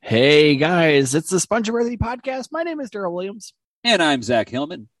Hey guys, it's the Spongeworthy podcast. My name is Daryl Williams. And I'm Zach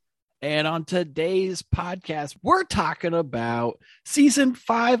Hillman. And on today's podcast, we're talking about season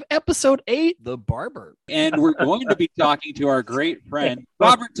 5, episode 8, The Barber. And we're going to be talking to our great friend,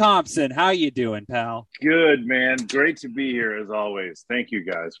 Robert Thompson. How you doing, pal? Good, man. Great to be here as always. Thank you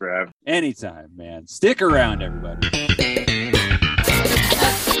guys for having me. Anytime, man. Stick around, everybody.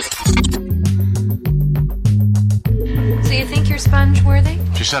 So you think you're sponge-worthy?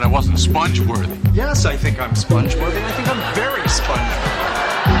 She said I wasn't sponge-worthy. Yes, I think I'm sponge-worthy. I think I'm very sponge-worthy.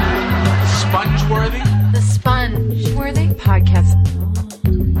 Sponge-worthy? The Sponge-worthy podcast.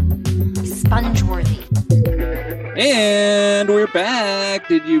 Sponge-worthy. And we're back.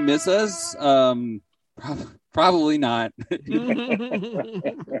 Did you miss us? Probably not.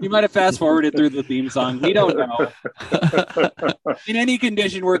 You might have fast forwarded through the theme song. We don't know. In any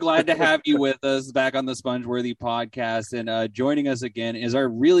condition, we're glad to have you with us back on the Spongeworthy podcast. And joining us again is our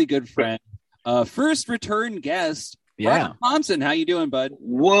really good friend, first return guest, Robert Thompson. How you doing, bud?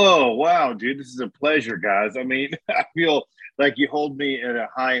 Whoa, wow, dude. This is a pleasure, guys. I mean, I feel like you hold me in a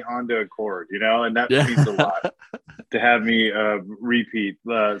high Honda Accord, and that means a lot to have me repeat.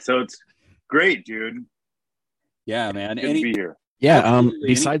 So it's great, dude. Yeah, man. Good to be here. Yeah.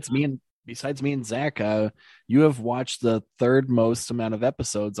 Besides me and Zach, you have watched the third most amount of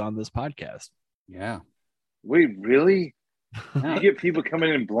episodes on this podcast. Yeah. Wait, really? You get people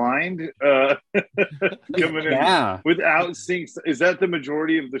coming in blind, coming in without seeing. Is that the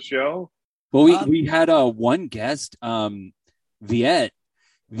majority of the show? Well, we had one guest, Viet.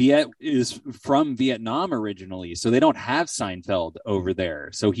 Viet is from Vietnam originally, so they don't have Seinfeld over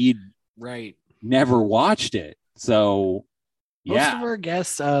there. So he never watched it. So most of our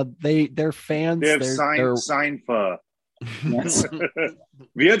guests, they're fans. They have Seinfeld. Yes.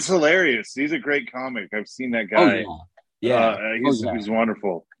 Viet's hilarious. He's a great comic. I've seen that guy. Oh, yeah. He's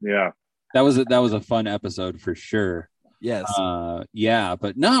wonderful. Yeah. That was a fun episode for sure. Yes.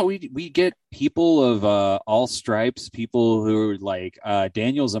 But no, we get people of all stripes, people who are like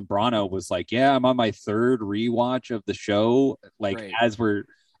Daniel Zambrano was like, yeah, I'm on my third rewatch of the show.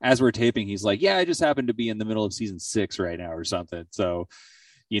 As we're taping, he's like, yeah, I just happen to be in the middle of season 6 right now or something. So,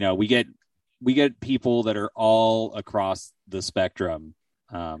 we get people that are all across the spectrum.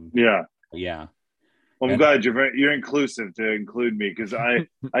 Yeah. Well, I'm glad you're inclusive to include me because I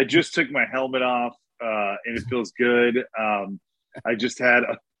just took my helmet off and it feels good. I just had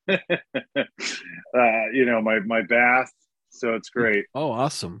my bath, so it's great. Oh,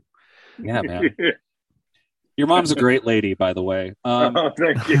 awesome! Yeah, man. Your mom's a great lady, by the way.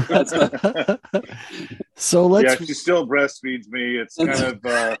 Thank you. So let's. Yeah, she still breastfeeds me. It's kind of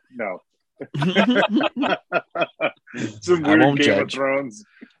no. Some weird Game of Thrones.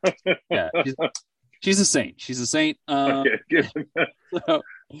 Yeah, she's a saint. She's a saint.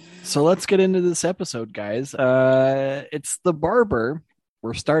 So let's get into this episode, guys. It's The Barber.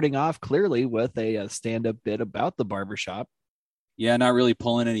 We're starting off clearly with a stand-up bit about the barbershop. Yeah, not really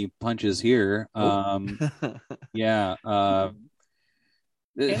pulling any punches here. And I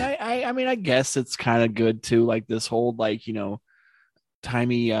guess it's kind of good too, like this whole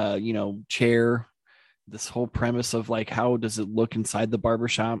timey chair, this whole premise of like how does it look inside the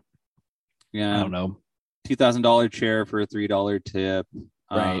barbershop? Yeah, I don't know. $2,000 chair for a $3 tip.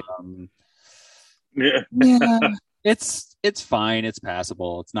 Right. Yeah, it's fine. It's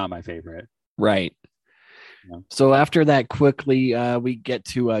passable. It's not my favorite. Right. Yeah. So after that, quickly, we get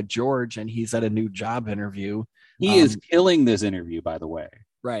to George, and he's at a new job interview. He is killing this interview, by the way.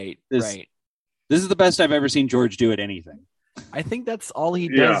 Right. This is the best I've ever seen George do at anything. I think that's all he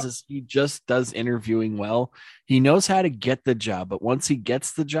does is he just does interviewing well. He knows how to get the job, but once he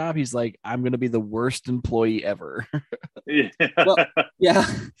gets the job, he's like, I'm going to be the worst employee ever. Well, yeah.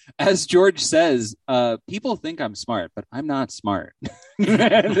 As George says, people think I'm smart, but I'm not smart.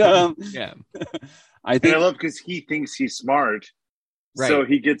 And, yeah. I love because he thinks he's smart. Right. So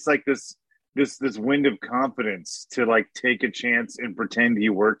he gets like this wind of confidence to like take a chance and pretend he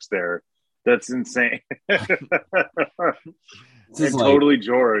works there. That's insane. Totally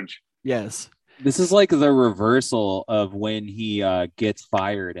George. Yes. This is like the reversal of when he gets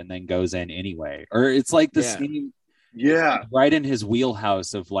fired and then goes in anyway. Or it's like the same. Yeah. Right in his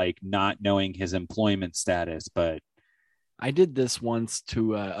wheelhouse of like not knowing his employment status. But I did this once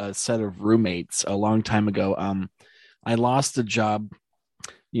to a set of roommates a long time ago. I lost a job.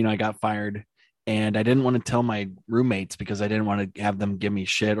 I got fired. And I didn't want to tell my roommates because I didn't want to have them give me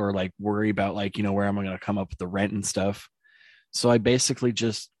shit or like worry about like, where am I going to come up with the rent and stuff. So I basically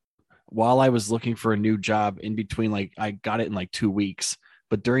just, while I was looking for a new job in between, like I got it in like 2 weeks,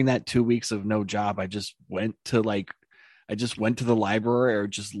 but during that 2 weeks of no job, I just went to like I just went to the library or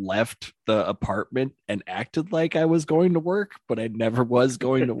just left the apartment and acted like I was going to work, but I never was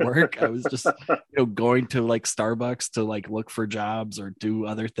going to work. I was just, going to like Starbucks to like look for jobs or do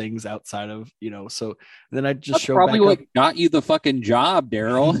other things outside of, so then I just That's show probably back what up. got you the fucking job,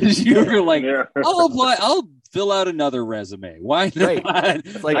 Daryl. You were like, I'll apply. I'll fill out another resume. Why not? Right.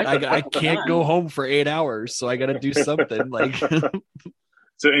 It's like I can't go home for 8 hours, so I got to do something. Like,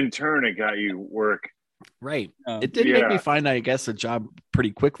 so in turn, it got you work. right. It did make me find, I guess, a job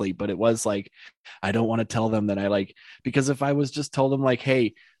pretty quickly, but it was like, I don't want to tell them that because if I was just told them like,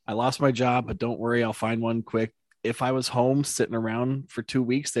 hey, I lost my job, but don't worry, I'll find one quick. If I was home sitting around for 2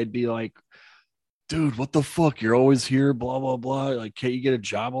 weeks, they'd be like, dude, what the fuck? You're always here, blah, blah, blah. Like, can't you get a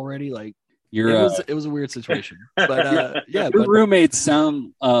job already? Like, it was a weird situation, but your roommates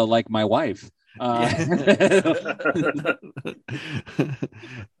sound like my wife. It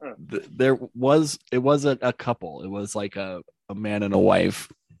was a couple. It was like a man and a wife.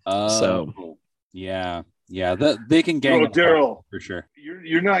 So they can gang up Daryl, for sure.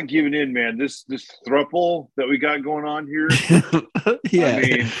 You're not giving in, man. This throuple that we got going on here. Yeah, I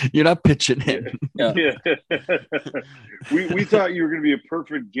mean, you're not pitching in. Yeah. we thought you were going to be a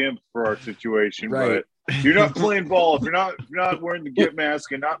perfect gimp for our situation, right? But you're not playing ball. If you're not wearing the gimp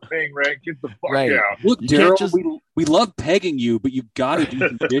mask and not paying rent, get the fuck out. Look, Daryl, we love pegging you, but you got to do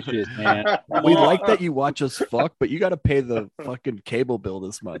some dishes, man. We like that you watch us fuck, but you got to pay the fucking cable bill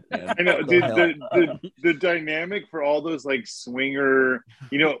this month, man. I know, dude. The dynamic for all those like swinger,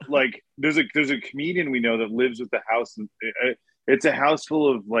 like there's a comedian we know that lives with the house. It's a house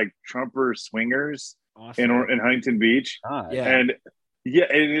full of like Trumper swingers in Huntington Beach. And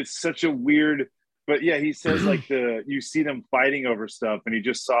it's such a weird. But yeah, he says like you see them fighting over stuff, and he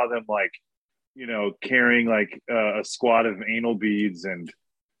just saw them like, carrying like a squad of anal beads and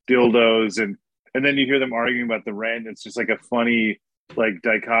dildos, and then you hear them arguing about the rent. It's just like a funny like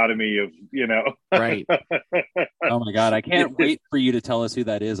dichotomy of right. Oh my god, I can't wait for you to tell us who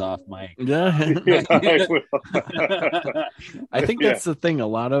that is off mic. I think that's the thing. A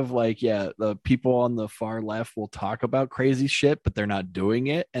lot of the people on the far left will talk about crazy shit, but they're not doing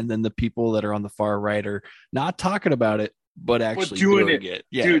it, and then the people that are on the far right are not talking about it but actually doing it.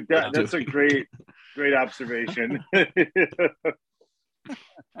 Yeah, dude, that's a great observation.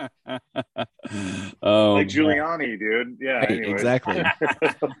 Like Giuliani, dude. Yeah, right, exactly.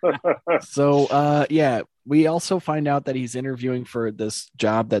 So we also find out that he's interviewing for this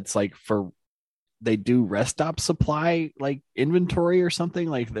job that's like they do rest stop supply like inventory or something,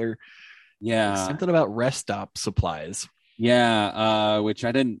 like they're something about rest stop supplies, which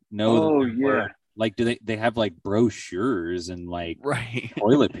I didn't know. Like, do they have like brochures and like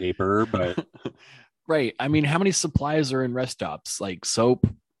toilet paper, but right. I mean, how many supplies are in rest stops? Like soap,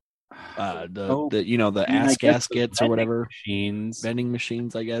 the ass gaskets or whatever, vending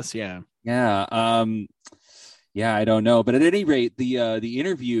machines, I guess. Yeah. I don't know, but at any rate, the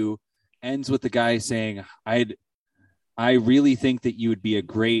interview ends with the guy saying, I really think that you would be a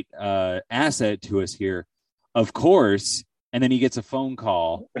great asset to us here, of course. And then he gets a phone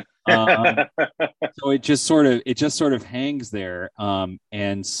call. So it just sort of hangs there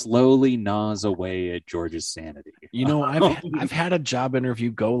and slowly gnaws away at George's sanity. I've had a job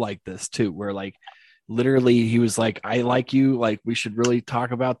interview go like this too, where like literally he was like, I like you, like we should really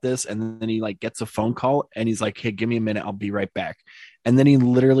talk about this, and then he like gets a phone call and he's like, hey, give me a minute, I'll be right back, and then he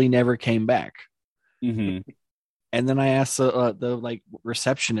literally never came back. And then I asked the like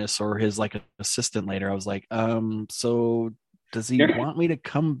receptionist or his like assistant later, I was like, so does he want me to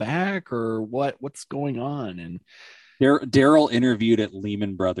come back or what's going on? And Daryl interviewed at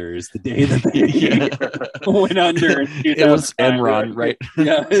Lehman Brothers the day that they went under. It was Enron, right?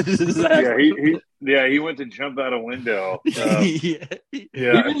 Yeah, exactly. He went to jump out a window. We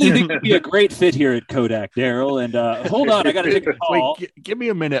really think it'd be a great fit here at Kodak, Daryl. And hold on, I got to take a call. Wait, give me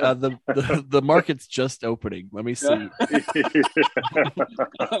a minute. The market's just opening. Let me see.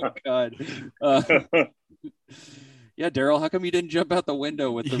 Oh God. Yeah, Daryl, how come you didn't jump out the window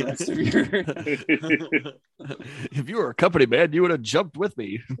with the rest of your... If you were a company man, you would have jumped with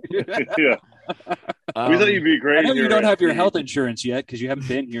me. We thought you'd be great. I know you don't have your health insurance yet because you haven't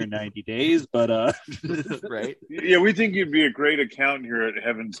been here 90 days, but... Right? Yeah, we think you'd be a great accountant here at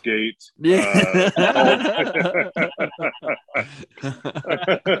Heaven's Gate. Yeah.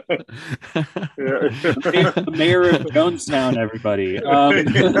 The mayor of Jonestown, everybody.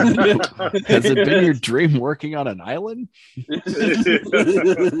 Has it been your dream working on an island? You'll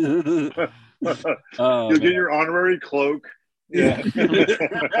get your honorary cloak. Yeah.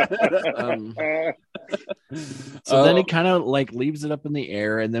 So then he kind of like leaves it up in the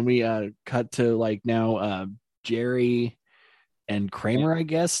air, and then we cut to like now Jerry and Kramer, I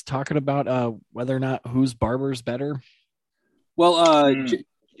guess, talking about whether or not whose barber's better. Well,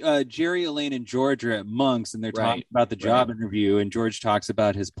 Jerry, Elaine, and George are at Monk's, and they're talking about the job interview. And George talks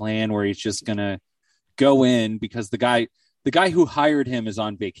about his plan where he's just gonna go in because the guy who hired him is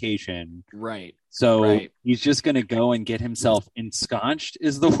on vacation. Right. So he's just gonna go and get himself ensconced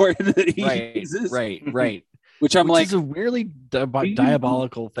is the word that he uses. Right. Which is a weirdly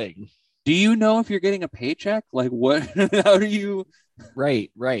diabolical thing. Do you know if you're getting a paycheck? Like what? How do you?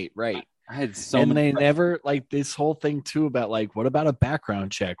 Right. I had so and many they never like this whole thing too about like what about a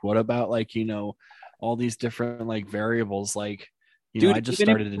background check? What about like all these different like variables? Like Dude, I just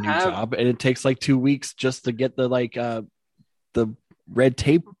started a new job and it takes like 2 weeks just to get the like the red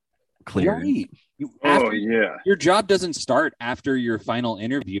tape cleared. Right. Your job doesn't start after your final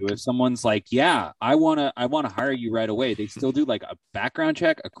interview. If someone's like, "Yeah, I wanna hire you right away," they still do like a background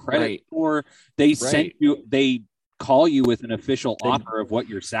check, a credit score. They send you. They call you with an official offer of what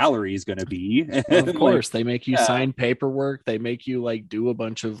your salary is going to be. Of course, they make you sign paperwork. They make you like do a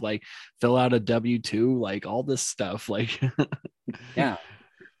bunch of like fill out a W-2, like all this stuff. Like, yeah.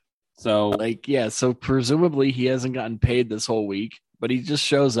 So like, so presumably he hasn't gotten paid this whole week, but he just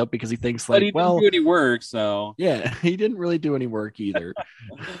shows up because he thinks like, but he didn't do any work. So yeah, he didn't really do any work either.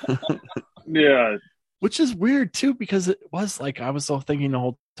 Yeah. Which is weird too, because it was like, I was so thinking the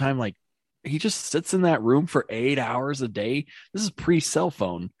whole time, like, he just sits in that room for 8 hours a day. This is pre-cell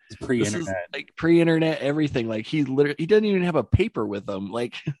phone. It's pre-internet. Like pre-internet, everything. Like he didn't even have a paper with him.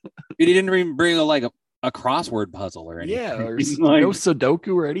 Like he didn't even bring a crossword puzzle or anything. Yeah, or no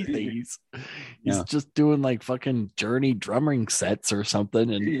Sudoku or anything. He's just doing like fucking Journey drumming sets or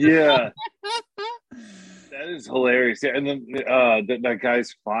something. And yeah, that is hilarious. Yeah, and then that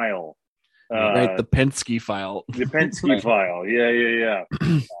guy's file. The Penske file. The Penske file. Yeah.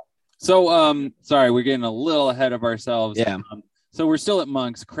 So, sorry, we're getting a little ahead of ourselves. Yeah. So we're still at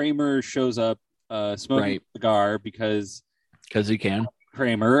Monk's. Kramer shows up, smoking a cigar because he can.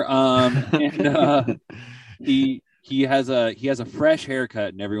 Kramer. And he has a fresh haircut,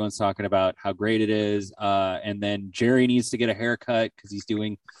 and everyone's talking about how great it is. And then Jerry needs to get a haircut because he's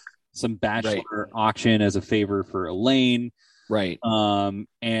doing some bachelor auction as a favor for Elaine. Right.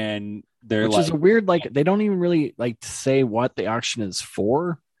 And they're which is a weird, like, they don't even really like to say what the auction is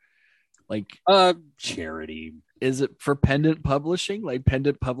for. Like charity. Is it for Pendant Publishing? Like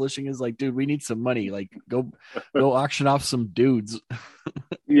Pendant Publishing is like, dude, we need some money. Like go auction off some dudes.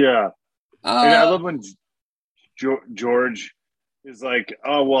 Yeah. And I love when George is like,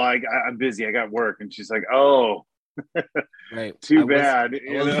 oh, well, I'm busy. I got work. And she's like, oh, right. Too bad.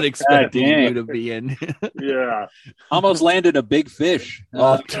 I wasn't expecting you to be in. Yeah. Almost landed a big fish.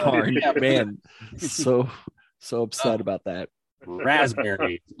 Oh, darn. Man. So upset about that.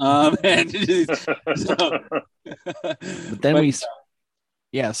 Raspberry. But then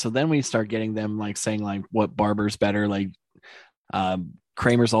so then we start getting them like saying like what Barber's better. Like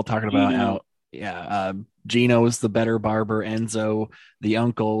Kramer's all talking about how Gino is the better barber. Enzo, the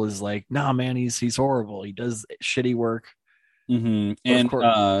uncle, is like, nah, man, he's horrible. He does shitty work.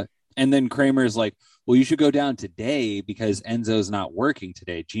 Mm-hmm. And then Kramer's like, well, you should go down today because Enzo's not working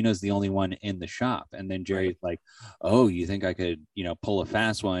today. Gino's the only one in the shop. And then Jerry's like, oh, you think I could, pull a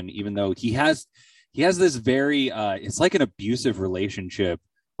fast one, even though he has this very it's like an abusive relationship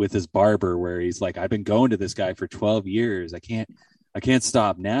with his barber where he's like, I've been going to this guy for 12 years. I can't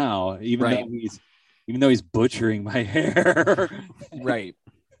stop now, even though he's butchering my hair. Right.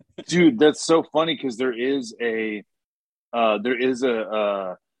 Dude, that's so funny because there is a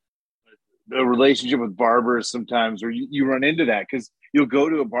relationship with barbers sometimes where you run into that because you'll go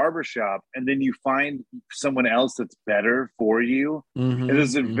to a barber shop and then you find someone else that's better for you. Mm-hmm, and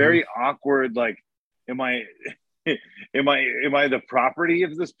there's a very awkward, like, am I the property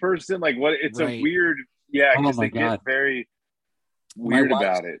of this person? Like, what? It's a weird, because they get very weird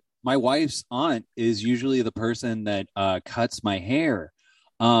about it. My wife's aunt is usually the person that cuts my hair.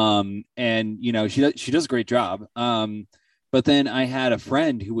 And she does a great job. But then I had a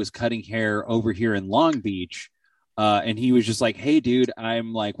friend who was cutting hair over here in Long Beach. And he was just like, hey, dude,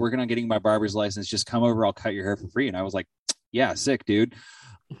 I'm like working on getting my barber's license. Just come over. I'll cut your hair for free. And I was like, yeah, sick, dude.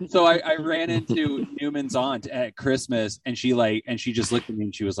 So I ran into Newman's aunt at Christmas and she just looked at me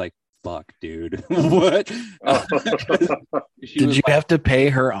and she was like, fuck, dude. What? Did you have to pay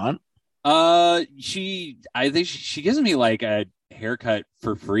her aunt? I think she gives me like a haircut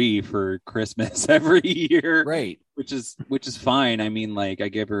for free for Christmas every year, right? Which is fine. I mean, like I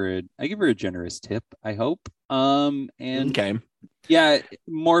give her a generous tip, I hope. And okay, yeah,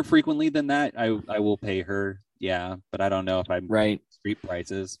 more frequently than that, I will pay her. Yeah, but I don't know if I'm right street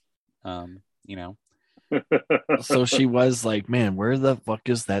prices. So she was like, man, where the fuck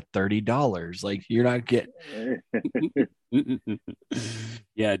is that $30? Like, you're not getting.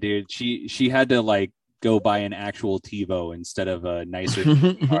 Yeah, dude. She had to like go buy an actual TiVo instead of a nicer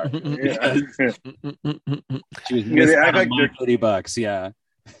car. Yeah. She was Yeah, missing they out act on like my $30. Yeah.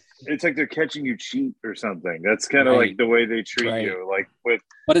 It's like they're catching you cheap or something. That's kind of Right. like the way they treat Right. you. Like with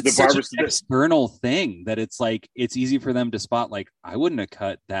But it's the such barber an external thing that it's like it's easy for them to spot. Like, I wouldn't have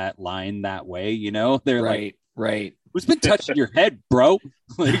cut that line that way, you know? They're like, right. who's been touching your head, bro?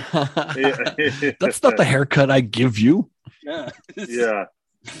 Like, That's not the haircut I give you. yeah. Yeah.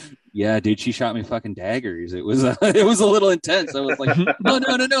 Yeah, dude, she shot me fucking daggers. It was it was a little intense. I was like, no,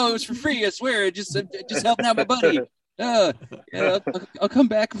 it was for free. I swear, just helping out my buddy. Yeah, I'll come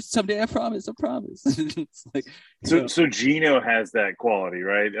back someday. I promise. It's like, So Gino has that quality,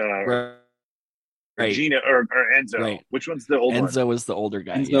 right? Right. Gino or Enzo. Right. Which one's the old one? Enzo is the older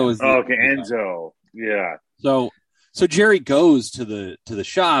guy. Enzo is the- Okay, Enzo. Yeah. So Jerry goes to the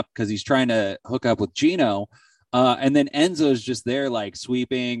shop because he's trying to hook up with Gino, and then Enzo's just there like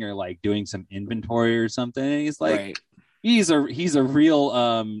sweeping or like doing some inventory or something. And he's like, Right. he's a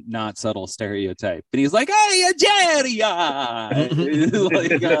real not subtle stereotype. And he's like, hey, Jerry,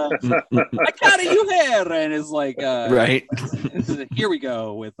 like I got a you hair, and it's like Right. here we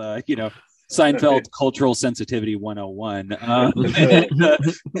go with Seinfeld cultural sensitivity 101.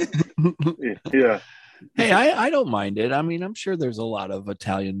 Yeah. Hey, I don't mind it. I mean, I'm sure there's a lot of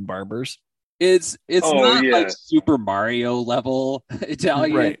Italian barbers. It's Oh, not yeah. like Super Mario level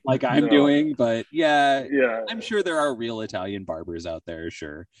Italian Right. like I'm No. doing, but yeah, Yeah. I'm sure there are real Italian barbers out there.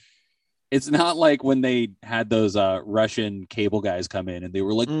 Sure, it's not like when they had those Russian cable guys come in and they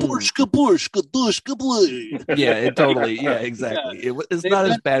were like Borshka Borshka Dushka Blue. Yeah, it totally. Yeah, exactly. It's They've not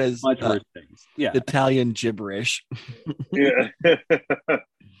as done bad as Much worse things. Yeah, Italian gibberish. Yeah.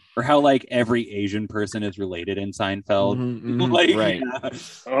 or how like every Asian person is related in Seinfeld. Like, right. yeah.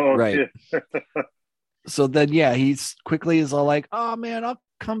 Oh, Right. yeah. So then, yeah, he's quickly is all like, "Oh man, I'll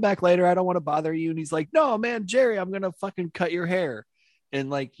come back later. I don't want to bother you." And he's like, "No, man, Jerry, I'm gonna fucking cut your hair." And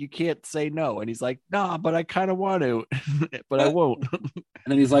like, you can't say no. And he's like, "Nah, but I kind of want to, but I won't." And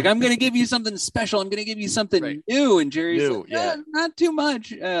then he's like, I'm going to give you something special. I'm going to give you something Right. new. And Jerry's New, like, yeah. not too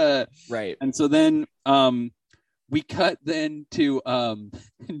much. Right. And so then we cut then to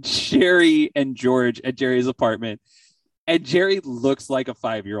Jerry and George at Jerry's apartment. And Jerry looks like a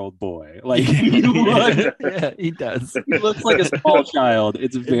 5-year-old boy. Like Yeah, he does. he looks like a small child.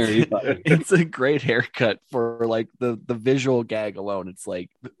 It's very funny. It's a great haircut for like the visual gag alone. It's like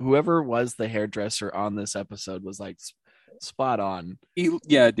whoever was the hairdresser on this episode was like spot on.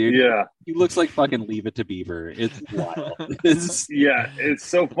 Yeah, dude. Yeah. He looks like fucking Leave It to Beaver. It's wild. It's, Yeah. It's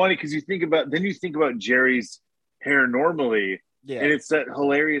so funny because you think about Jerry's hair normally, Yeah. and it's that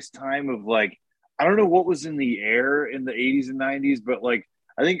hilarious time of like, I don't know what was in the air in the 80s and 90s, but like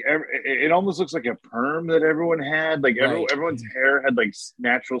I think it almost looks like a perm that everyone had. Like Right. everyone's hair had like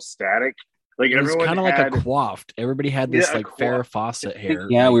natural static. Like It was everyone kind of had, like a coiffed. Everybody had this Yeah, a like Farrah coiffed. Fawcett hair.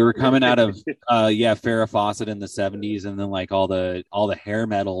 yeah, Like, we were coming out of Farrah Fawcett in the 70s, and then like all the hair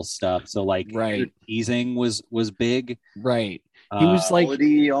metal stuff. So like Right. teasing was big. right. He was like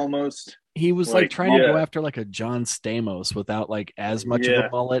quality almost. he was like like, trying to go yeah. after like a John Stamos without like as much of Yeah.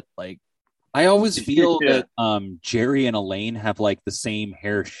 a mullet. Like I always feel Yeah. that Jerry and Elaine have like the same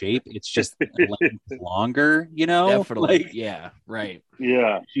hair shape. It's just Elaine's longer, you know? definitely, Like, yeah, right,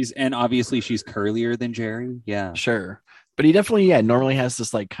 Yeah. and obviously she's curlier than Jerry. Yeah. sure. But he definitely, yeah, normally has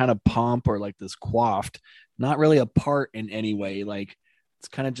this like kind of pomp or like this coiffed, not really a part in any way. Like it's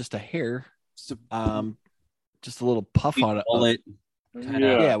kind of just a hair, just a little puff on it. Mullet. Yeah.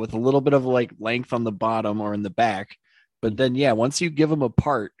 Yeah, with a little bit of like length on the bottom or in the back. But then, yeah, once you give him a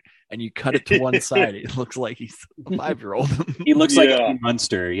part and you cut it to one side, it looks like he's a 5-year-old. He looks like Yeah. a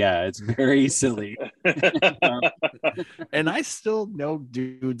monster. Yeah, it's very silly. And I still know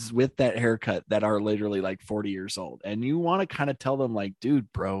dudes with that haircut that are literally like 40 years old. And you want to kind of tell them, like,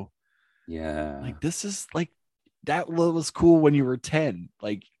 dude, bro, Yeah. like this is like that was cool when you were 10.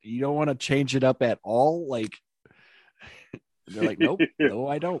 Like, you don't want to change it up at all. Like, they're like, nope, no,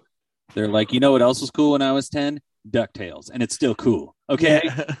 I don't. They're like, you know what else was cool when I was 10? DuckTales, and it's still cool. Okay.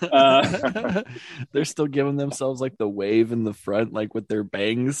 Yeah. They're still giving themselves like the wave in the front, like with their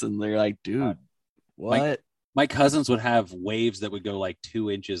bangs, and they're like, dude, what? My cousins would have waves that would go like 2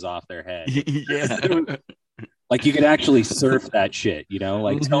 inches off their head. Yeah. Like you could actually surf that shit, you know?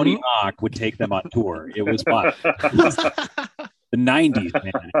 Like Tony Hawk would take them on tour. It was wild. The 90s,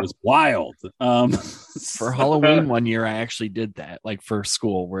 man. It was wild. For Halloween one year, I actually did that, like for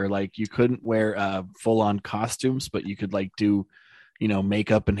school, where like you couldn't wear full on costumes, but you could like do,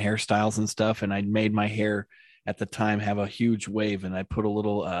 makeup and hairstyles and stuff. And I made my hair at the time have a huge wave, and I put a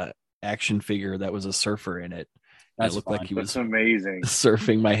little action figure that was a surfer in it. That's it looked fun. like he was That's amazing.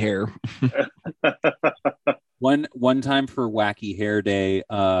 surfing my hair. One time for Wacky Hair Day,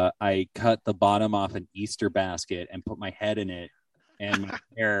 I cut the bottom off an Easter basket and put my head in it, and my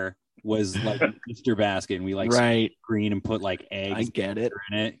hair was like an Easter basket, and we Right. green and put like eggs. I get it.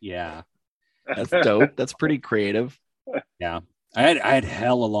 In it. Yeah, That's dope. That's pretty creative. yeah. I had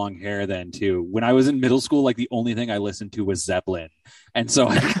hella long hair then too. When I was in middle school, like the only thing I listened to was Zeppelin, and so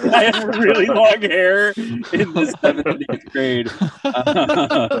I had really long hair in the 7th and 8th grade.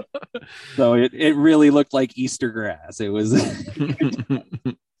 So it really looked like Easter grass. It was.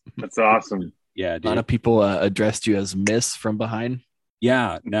 That's awesome. Yeah, A dude. lot of people addressed you as Miss from behind.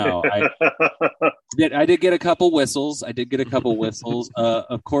 Yeah, no, I did get a couple whistles.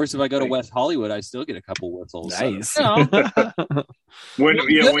 Of course, if I go to West Hollywood, I still get a couple whistles. Nice. So, When Good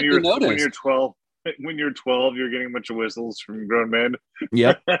when you you're noticed. 12, you're getting a bunch of whistles from grown men.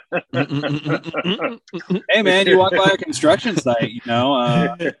 Yep. hey, man, you walk by a construction site,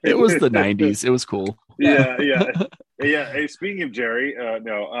 It was the 90s. It was cool. Yeah. Hey, speaking of Jerry,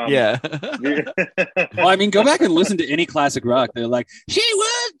 no. Yeah. Well, I mean, go back and listen to any classic rock. They're like, she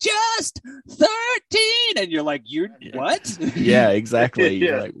was just 13. And you're like, what? Yeah, exactly. Yeah.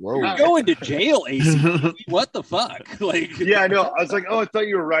 You're like, whoa. You're going to jail, AC. What the fuck? Like, Yeah, I know. I was like, I thought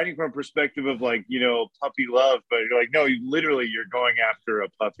you were writing from a perspective of like, puppy love, but you're like, no, you're going after a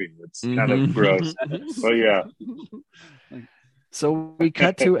puppy. It's kind of gross. But yeah. So we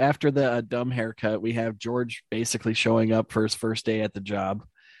cut to after the dumb haircut. We have George basically showing up for his first day at the job.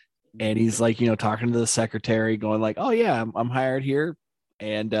 And he's like, talking to the secretary, going like, oh, yeah, I'm hired here.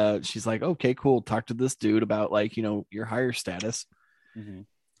 And she's like, okay, cool. Talk to this dude about like, your hire status. Mhm.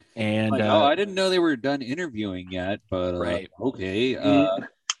 And like, I didn't know they were done interviewing yet, but Right. okay. Want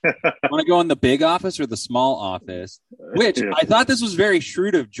to go in the big office or the small office? Which Yeah. I thought this was very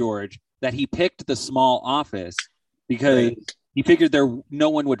shrewd of George that he picked the small office because he figured no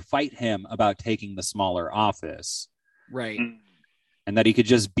one would fight him about taking the smaller office, right. and that he could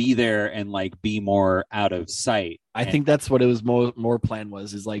just be there and like be more out of sight. I think that's what it was more plan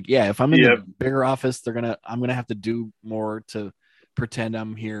was, is like, yeah, if I'm in the bigger office, I'm going to have to do more to pretend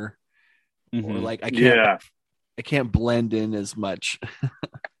I'm here. Or like, I can't blend in as much.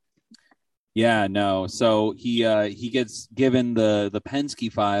 Yeah, no. So he gets given the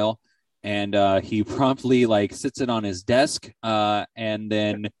Penske file, and he promptly like sits it on his desk, and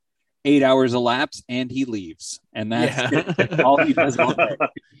then 8 hours elapse, and he leaves, and that's all he does all day.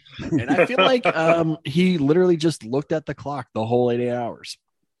 And I feel like he literally just looked at the clock the whole 8 hours.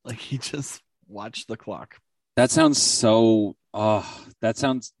 Like he just watched the clock. That sounds so. That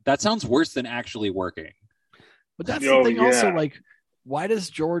sounds worse than actually working. But that's the thing. Also, like, why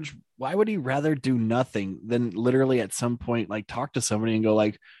would he rather do nothing than literally at some point like talk to somebody and go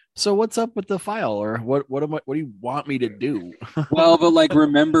like, so what's up with the file, or what do you want me to do? Well, but like,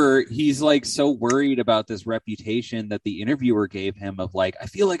 remember, he's like so worried about this reputation that the interviewer gave him of like, I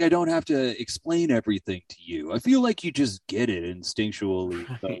feel like I don't have to explain everything to you. I feel like you just get it instinctually.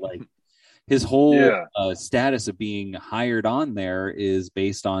 But like, his whole status of being hired on there is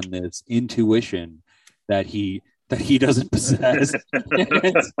based on this intuition that he doesn't possess.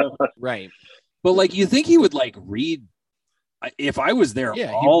 So, right. But like, you think he would like read. If I was there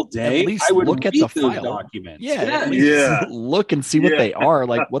all day, at least I would look at read the those file. documents. Look and see what they are.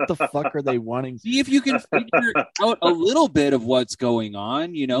 Like, what the fuck are they wanting? See if you can figure out a little bit of what's going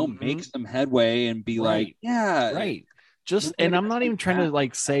on. Make some headway and be like, right. Just, and I'm not even trying to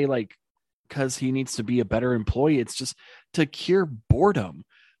like say like because he needs to be a better employee. It's just to cure boredom.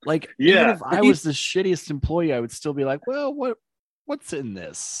 Like, even if I was the shittiest employee, I would still be like, well, what's in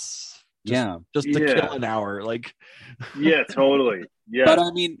this? Just to kill an hour, like. Yeah, totally. Yeah, but I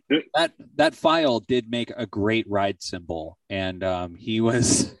mean, that file did make a great ride symbol, and he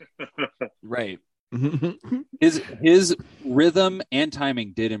was right. his rhythm and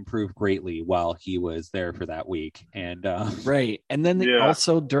timing did improve greatly while he was there for that week, and right. And then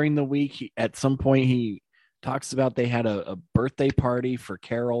also during the week, at some point, he talks about they had a birthday party for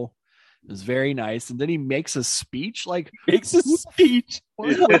Carol. It was very nice. And then he makes a speech. Like, makes a speech.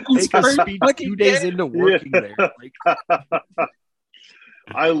 Make a speech 2 days into working there. Like,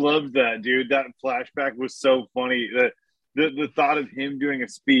 I loved that, dude. That flashback was so funny. The thought of him doing a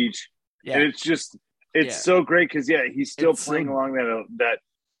speech, and it's so great because he's still playing along that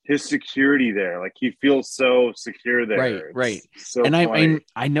his security there. Like, he feels so secure there. Right. So and funny.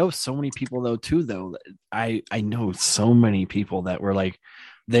 I know so many people though. I know so many people that were like,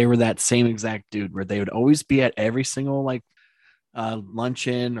 they were that same exact dude where they would always be at every single like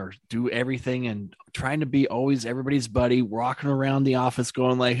luncheon or do everything and trying to be always everybody's buddy, walking around the office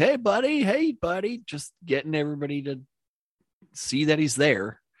going like, hey buddy, just getting everybody to see that he's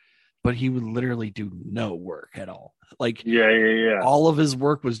there. But he would literally do no work at all. Like, yeah. All of his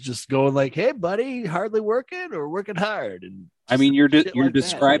work was just going like, hey buddy, hardly working or working hard. And I mean, you're like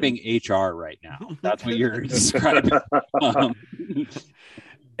describing HR right now. That's what you're describing.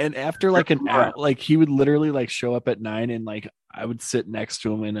 And after like an hour, like he would literally like show up at 9 and like I would sit next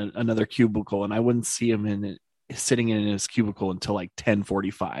to him in another cubicle and I wouldn't see him sitting in his cubicle until like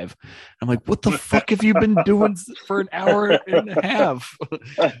 10:45. I'm like, what the fuck have you been doing for an hour and a half?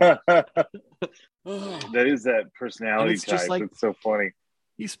 That is that personality type. Just like, it's so funny.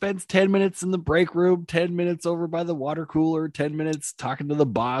 He spends 10 minutes in the break room, 10 minutes over by the water cooler, 10 minutes talking to the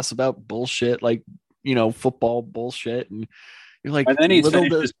boss about bullshit, like, football bullshit. And you're like, and then he's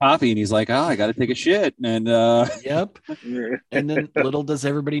finished his coffee and he's like, oh, I got to take a shit. And yep. And then little does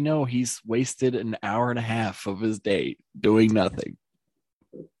everybody know he's wasted an hour and a half of his day doing nothing.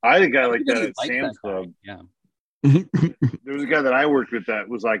 I had a guy like that at Sam's Club. Yeah. There was a guy that I worked with that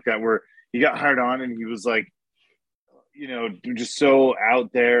was like that, where he got hired on and he was like, just so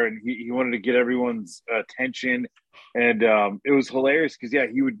out there, and he wanted to get everyone's attention. And it was hilarious because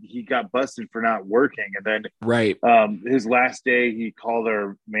he got busted for not working, and then right his last day he called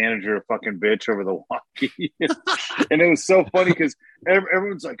our manager a fucking bitch over the walkie. And it was so funny because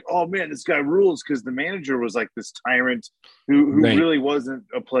everyone's like, oh man, this guy rules, because the manager was like this tyrant who really wasn't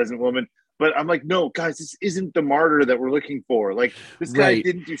a pleasant woman. But I'm like, no, guys, this isn't the martyr that we're looking for. Like, this guy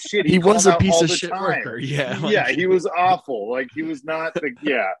didn't do shit. He was a piece of shit worker. Yeah. Yeah, he was awful. Like, he was not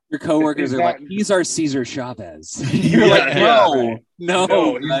Your coworkers are like, he's our Cesar Chavez. You're like,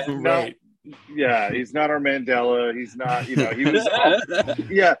 no, he's not. Yeah, he's not our Mandela. He's not, he was,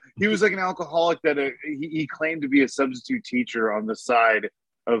 he was like an alcoholic that he claimed to be a substitute teacher on the side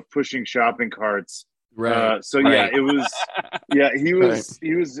of pushing shopping carts. Right. It was,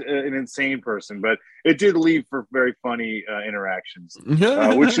 he was an insane person, but it did leave for very funny interactions,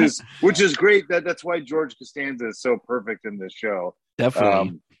 which is great. That's why George Costanza is so perfect in this show.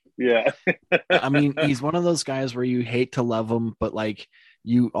 Definitely. Yeah. I mean, he's one of those guys where you hate to love him, but like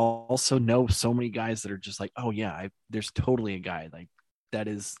you also know so many guys that are just like, oh yeah, there's totally a guy like that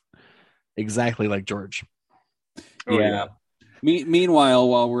is exactly like George. Yeah. Meanwhile,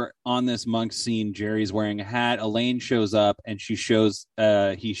 while we're on this monk scene, Jerry's wearing a hat. Elaine shows up and he shows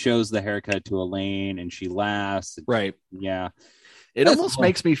the haircut to Elaine and she laughs. Right. Yeah. It almost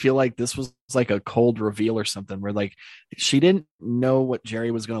makes me feel like this was like a cold reveal or something where like she didn't know what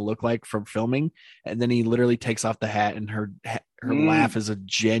Jerry was going to look like from filming. And then he literally takes off the hat and her laugh is a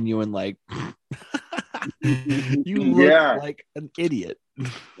genuine, like, you look like an idiot.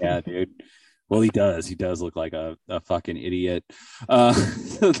 Yeah, dude. Well, he does. He does look like a fucking idiot.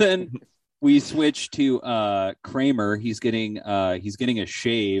 So then we switch to Kramer. He's getting a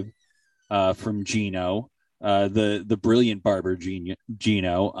shave from Gino, the brilliant barber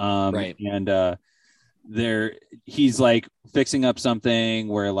Gino. Right. And he's like fixing up something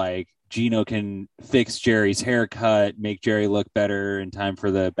where like Gino can fix Jerry's haircut, make Jerry look better in time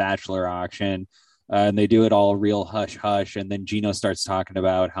for the bachelor auction. And they do it all real hush hush, and then Gino starts talking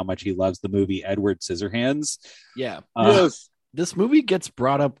about how much he loves the movie Edward Scissorhands. Yeah, yes. This movie gets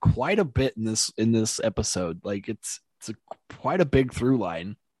brought up quite a bit in this episode. Like it's quite a big through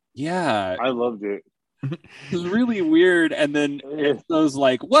line. Yeah, I loved it. It's really weird. And then Enzo's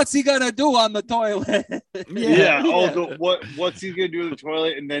like, "What's he gonna do on the toilet?" Yeah. What's he gonna do on the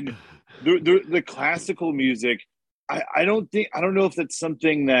toilet? And then the classical music. I don't know if that's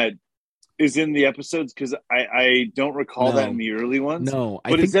something that is in the episodes, because I don't recall that in the early ones. No,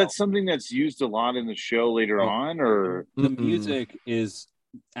 but is that something that's used a lot in the show later on, or the music is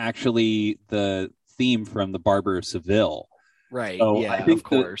actually the theme from the Barber of Seville? Right. So yeah, I think of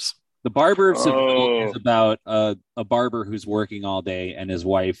course. The Barber of Seville is about a barber who's working all day and his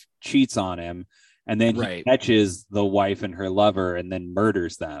wife cheats on him, and then he catches the wife and her lover and then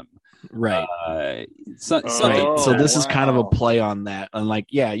murders them. Right. So this is kind of a play on that. And like,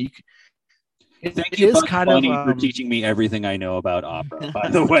 yeah, Thank you, Bugs Bunny, for teaching me everything I know about opera, by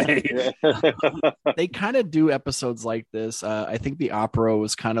the way. They kind of do episodes like this. I think the opera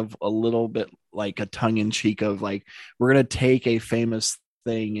was kind of a little bit like a tongue-in-cheek of like, we're going to take a famous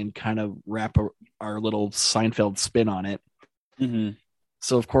thing and kind of wrap our little Seinfeld spin on it. Mm-hmm.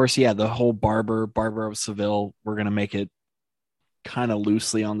 So, of course, yeah, the whole Barber of Seville, we're going to make it kind of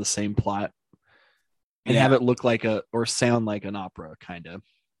loosely on the same plot and have it look like or sound like an opera, kind of.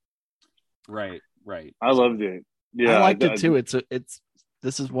 Right. I loved it. Yeah, I liked it too.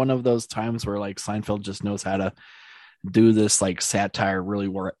 This is one of those times where like Seinfeld just knows how to do this like satire really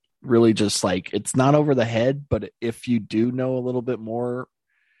work. Really, just like it's not over the head, but if you do know a little bit more,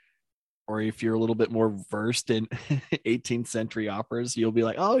 or if you're a little bit more versed in 18th century operas, you'll be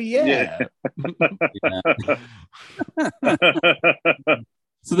like, "Oh Yeah. yeah."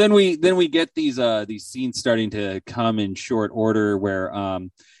 So then we get these scenes starting to come in short order where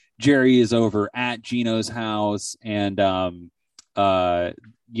Jerry is over at Gino's house and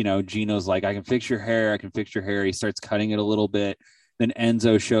Gino's like, I can fix your hair. He starts cutting it a little bit. Then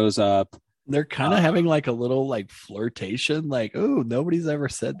Enzo shows up. They're kind of having like a little like flirtation, like, "Oh, nobody's ever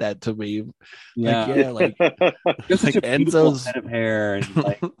said that to me." Yeah, like such a beautiful Enzo's head of hair, and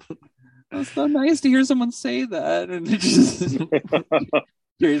like, it's so nice to hear someone say that, and it just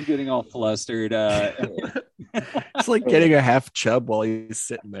Jerry's getting all flustered. It's like getting a half chub while he's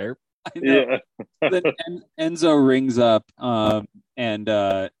sitting there. I know. Yeah. Then Enzo rings up, and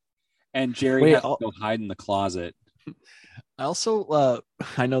Jerry Wait, has to go hide in the closet. I also,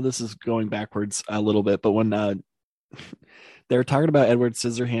 I know this is going backwards a little bit, but when they were talking about Edward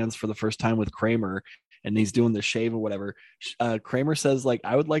Scissorhands for the first time with Kramer, and he's doing the shave or whatever, Kramer says, like,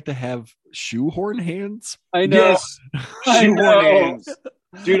 I would like to have shoehorn hands. I know. Yes. Shoehorn hands.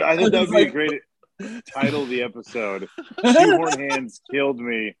 Dude, I think that would be a great title of the episode. Shoehorn hands killed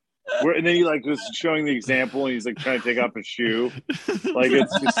me. And then he like was showing the example and he's like trying to take off his shoe. Like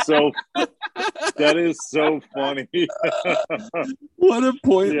it's just so that is so funny. What a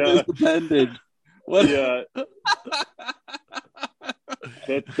pointless appendage. Yeah.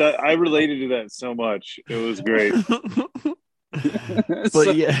 That I related to that so much. It was great.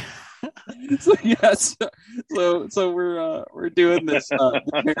 But yeah. So yes, so we're doing this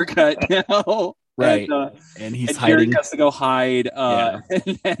haircut now, right? And he's hiding. Jerry has to go hide. And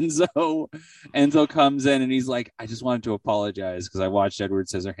Enzo comes in and he's like, "I just wanted to apologize because I watched Edward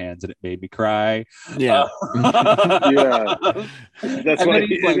Scissorhands and it made me cry." Yeah, yeah. That's why.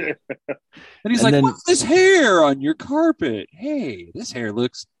 He's like, "What's this hair on your carpet? Hey, this hair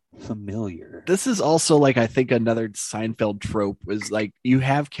looks familiar." This is also like, I think another Seinfeld trope is like you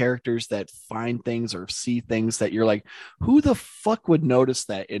have characters that find things or see things that you're like, who the fuck would notice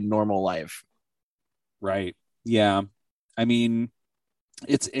that in normal life? Right. Yeah. I mean,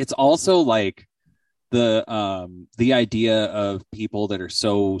 it's also like the idea of people that are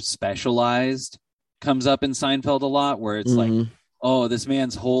so specialized comes up in Seinfeld a lot, where it's like, oh, this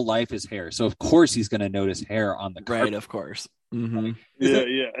man's whole life is hair, so of course he's going to notice hair on the carpet. Right, of course. Mm-hmm.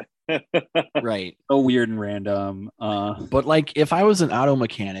 Yeah. Right. So weird and random. But like if I was an auto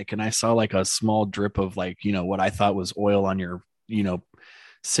mechanic and I saw like a small drip of like, what I thought was oil on your,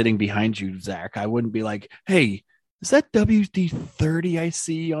 sitting behind you, Zach, I wouldn't be like, "Hey, is that WD-30 I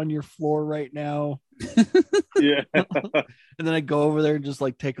see on your floor right now?" Yeah. And then I go over there and just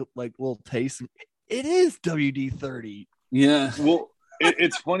like take like a little taste. And it is WD-30. Yeah. Well,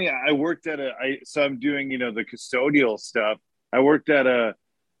 it's funny. I worked at so I'm doing, the custodial stuff. I worked at a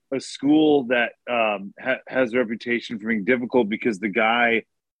school that has a reputation for being difficult because the guy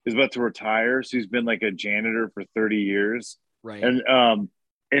is about to retire. So he's been like a janitor for 30 years. Right.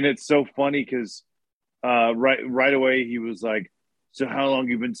 And it's so funny because right away he was like, "So how long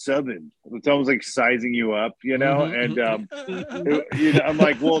you been subbing?" It's almost like sizing you up, And I'm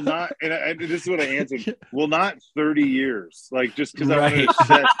like, "Well, not." And this is what I answered. "Well, not 30 years. Like just because I wanted to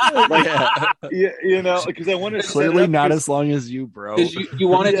set, because I want to clearly not as long as you, bro. Because you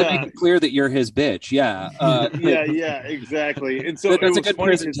wanted to make it clear that you're his bitch. Yeah. Yeah, exactly. And so that's a good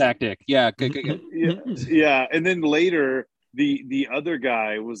prison tactic. Yeah. Good. Yeah. And then later, the other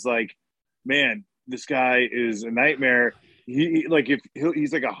guy was like, "Man, this guy is a nightmare. He's like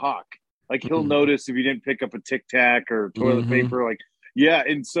a hawk. Like he'll notice if you didn't pick up a Tic Tac or toilet paper. Like, yeah."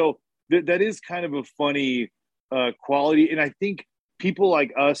 And so that is kind of a funny quality. And I think people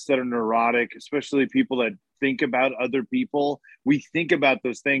like us that are neurotic, especially people that think about other people, we think about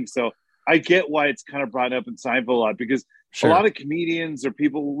those things. So I get why it's kind of brought up in Seinfeld a lot, because a lot of comedians or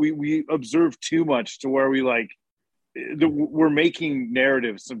people, we observe too much to where we like, we're making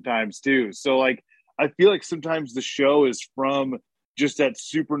narratives sometimes too. So like, I feel like sometimes the show is from just that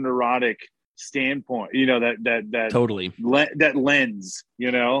super neurotic standpoint, that totally that lens,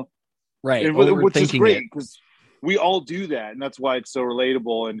 right. And, which is great because we all do that, and that's why it's so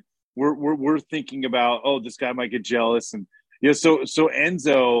relatable. And we're thinking about, oh, this guy might get jealous, and so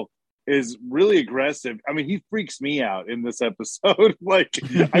Enzo is really aggressive. I mean, he freaks me out in this episode. Like,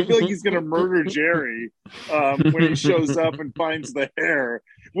 I feel like he's going to murder Jerry when he shows up and finds the hair.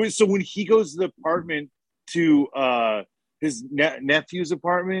 So when he goes to the apartment, to his nephew's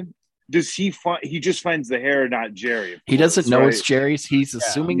apartment, does he find? He just finds the hair, not Jerry. He doesn't know right? it's Jerry's. He's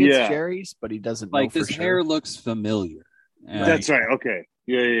assuming it's Jerry's, but he doesn't know for this sure. hair looks familiar. That's right. Okay.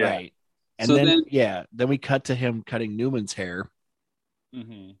 Yeah. Right. And So then we cut to him cutting Newman's hair.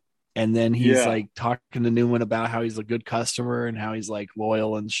 Mm-hmm. And then he's like talking to Newman about how he's a good customer and how he's like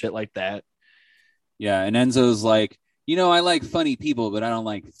loyal and shit like that. Yeah. And Enzo's like, I like funny people, but I don't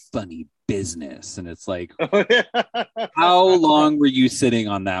like funny business. And it's like, how long were you sitting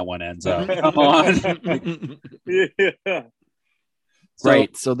on that one, Enzo? Come on. Yeah.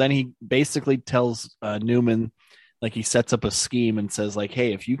 Right. So then he basically tells Newman, like he sets up a scheme and says like,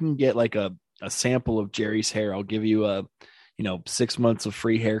 hey, if you can get like a sample of Jerry's hair, I'll give you 6 months of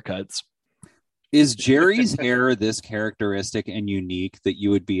free haircuts. Is Jerry's hair this characteristic and unique that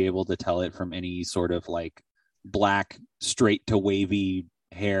you would be able to tell it from any sort of like black straight to wavy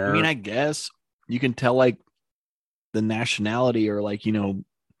hair? I mean, I guess you can tell like the nationality or like,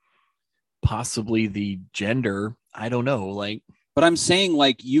 possibly the gender. I don't know. Like, but I'm saying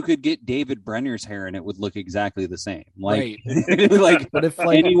like you could get David Brenner's hair and it would look exactly the same. Like, right. like, but if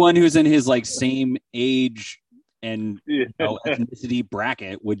like anyone who's in his like same age and ethnicity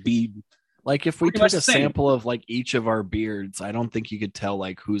bracket would be like, if we took a sample of like each of our beards, I don't think you could tell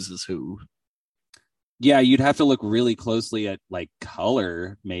like whose is who. Yeah, you'd have to look really closely at like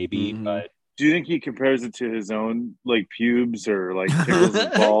color, maybe. Mm-hmm. But do you think he compares it to his own like pubes or like tickles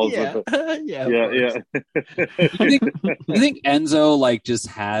and balls? Yeah. Yeah. You think Enzo like just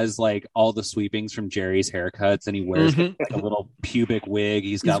has like all the sweepings from Jerry's haircuts and he wears like a little pubic wig?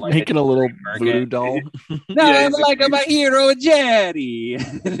 He's got like making a little voodoo doll. No, I'm like my hero Jerry.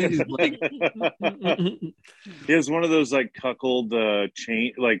 He's like, he has one of those like cuckold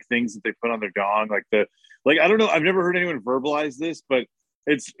chain like things that they put on their dong, like I don't know. I've never heard anyone verbalize this, but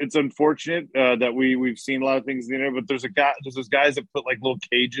it's unfortunate that we've seen a lot of things in there. But there's those guys that put like little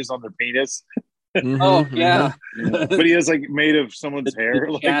cages on their penis. Oh yeah, but he has like made of someone's hair,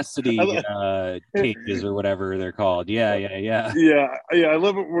 like chastity cages or whatever they're called. Yeah. I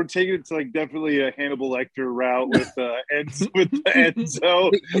love it. We're taking it to like definitely a Hannibal Lecter route with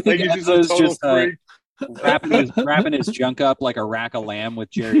Enzo. Like he's just a total freak. Wrapping his junk up like a rack of lamb with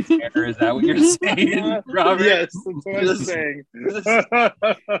Jerry's hair. Is that what you're saying, Robert? Yes, that's what I'm saying.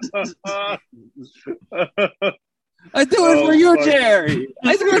 I do it for you, Jerry.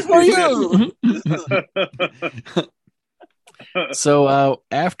 I do it for you. So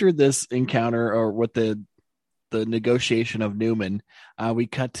after this encounter, or with the negotiation of Newman, we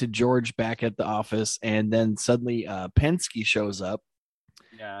cut to George back at the office, and then suddenly Penske shows up.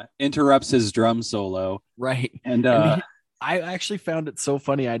 Yeah, interrupts his drum solo. Right. And I actually found it so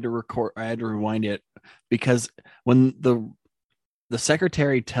funny. I had to rewind it because when the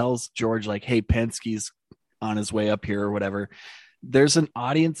secretary tells George like, hey, Penske's on his way up here or whatever, there's an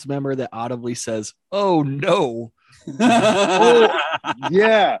audience member that audibly says, oh no. Oh,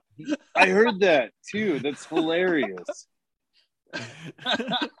 yeah, I heard that too. That's hilarious.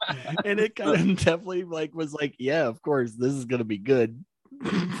 And it kind of definitely like was like, yeah, of course this is gonna be good.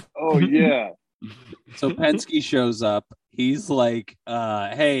 Oh yeah. So Penske shows up. He's like,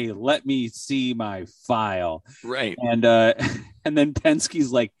 hey, let me see my file. Right. And then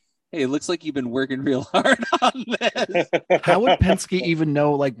Penske's like, hey, it looks like you've been working real hard on this. How would Penske even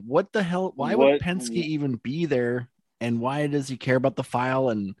know? Like, what the hell? Why would Penske even be there? And why does he care about the file?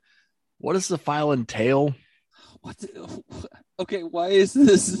 And what does the file entail? Okay, why does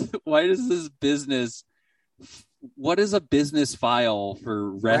this business? What is a business file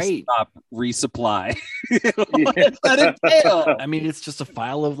for rest stop resupply? What does that entail? I mean, it's just a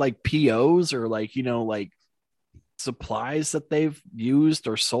file of like POs or like, like supplies that they've used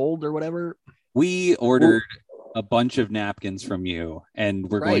or sold or whatever. We ordered a bunch of napkins from you, and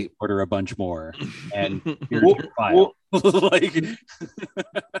we're going to order a bunch more. And here's your file.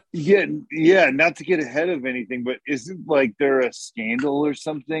 Yeah. Not to get ahead of anything, but isn't like there a scandal or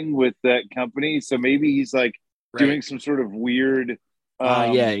something with that company? So maybe he's like doing some sort of weird.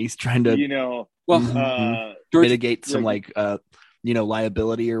 He's trying to, mitigate some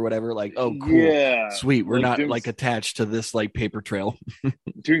liability or whatever. Like, oh, cool, sweet. We're not like attached to this like paper trail.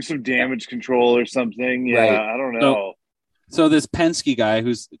 Doing some damage control or something. Yeah, I don't know. So this Penske guy,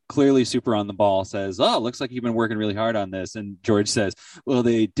 who's clearly super on the ball, says, "Oh, looks like you've been working really hard on this." And George says, "Well,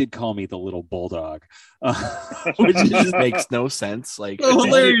 they did call me the little bulldog," which just makes no sense. Like,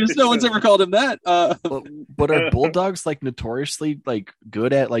 hilarious! No one's ever called him that. But are bulldogs like notoriously like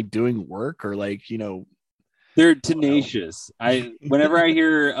good at like doing work or like they're tenacious. Whenever I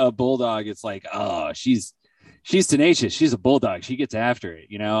hear a bulldog, it's like, oh, she's tenacious. She's a bulldog. She gets after it.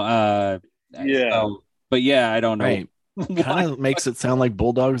 Yeah. But yeah, I don't know. Right. kind of makes it sound like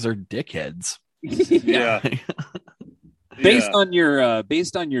bulldogs are dickheads. Yeah. Based on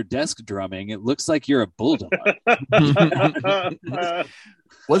your desk drumming, it looks like you're a bulldog.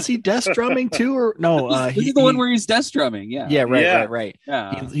 Was he desk drumming too, or no? This is the one where he's desk drumming. Yeah. Yeah, right, Yeah. right.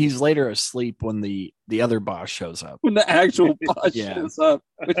 Yeah. He's later asleep when the other boss shows up. When the actual boss Yeah. shows up,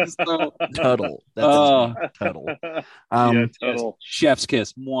 which is so Tuttle. That's his name, Tuttle. Yeah, total. chef's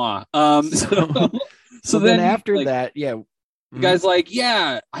kiss. Moi. So then after like, that, yeah. the guy's like,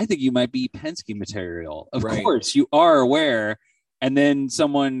 yeah, I think you might be Penske material. Of Right. course, you are aware. And then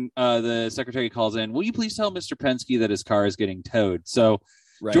someone, the secretary calls in, will you please tell Mr. Penske that his car is getting towed? So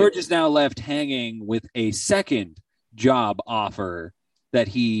Right. George is now left hanging with a second job offer that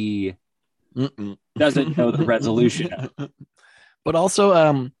he doesn't know the resolution of. But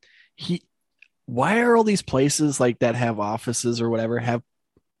also, why are all these places like that have offices or whatever have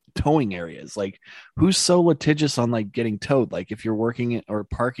towing areas? Like, who's so litigious on like getting towed? Like, if you're working in, or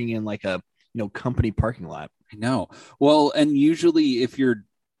parking in like a company parking lot. I know. Well, and usually if you're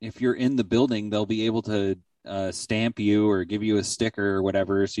in the building, they'll be able to stamp you or give you a sticker or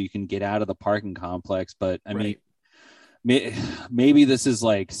whatever so you can get out of the parking complex. But I mean, maybe this is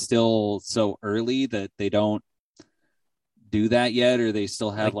like still so early that they don't do that yet, or they still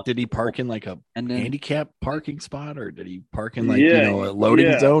have Like, did he park in like a and then, handicap parking spot, or did he park in like Yeah, a loading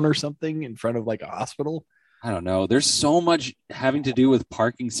yeah. zone or something in front of like a hospital? I don't know. There's so much having to do with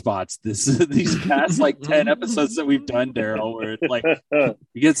parking spots. These past like 10 episodes that we've done, Daryl, where it's like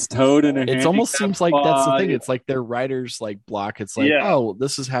he gets towed in a It almost handicap seems like that's the spot. thing. It's like their writer's like block. It's like, Yeah. oh,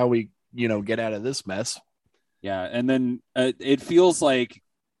 this is how we get out of this mess. Yeah, and then it feels like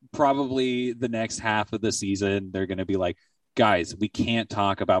probably the next half of the season they're going to be like, guys, we can't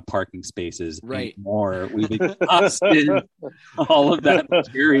talk about parking spaces Right. anymore. We've exhausted all of that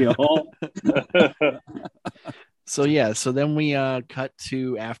material. So yeah, so then we cut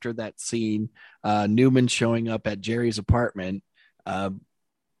to after that scene, Newman showing up at Jerry's apartment.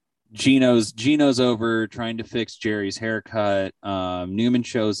 Gino's over trying to fix Jerry's haircut. Newman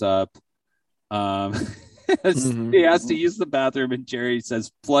shows up. He has to use the bathroom, and Jerry says,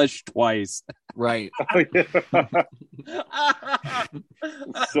 "Flush twice." Right.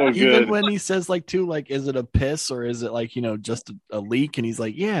 So good. Even when he says like, too, like, is it a piss or is it like, just a leak? And he's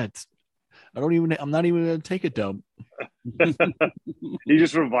like, yeah, I'm not even going to take a dump. He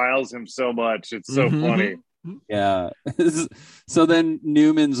just reviles him so much. It's so funny. Yeah. So then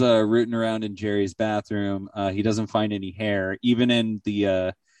Newman's rooting around in Jerry's bathroom. He doesn't find any hair, even in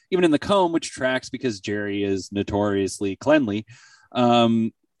the comb, which tracks because Jerry is notoriously cleanly.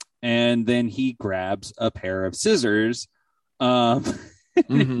 And then he grabs a pair of scissors.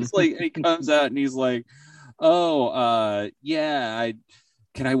 He's like, he comes out and he's like, "Oh, yeah,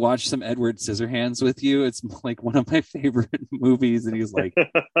 can I watch some Edward Scissorhands with you? It's like one of my favorite movies." And he's like,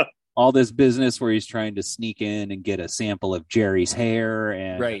 all this business where he's trying to sneak in and get a sample of Jerry's hair,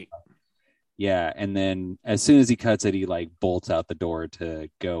 and Right. Yeah, and then as soon as he cuts it, he like bolts out the door to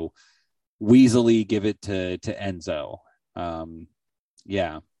go weaselly give it to Enzo.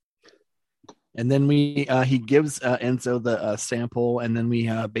 Yeah. And then he gives Enzo the sample, and then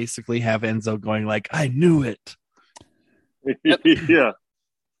we basically have Enzo going like, "I knew it." Yeah.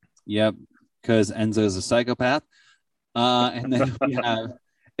 Yep, because Enzo's a psychopath. And then we have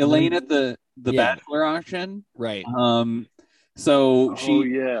Elaine at the bachelor auction. Right. So she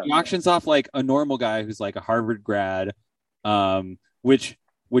yeah. auctions off like a normal guy who's like a Harvard grad, which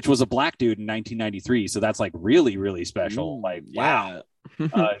was a black dude in 1993. So that's like really, really special. Like, wow.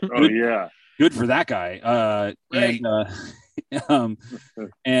 Yeah. Good for that guy. Right.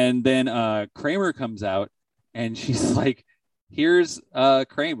 And then Kramer comes out, and she's like, "Here's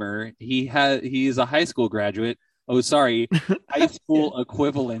Kramer. He's a high school graduate. Oh, sorry, high school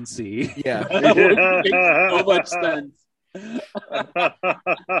equivalency." Yeah. That would make so much sense.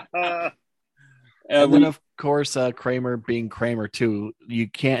 And then, of course, Kramer being Kramer too, you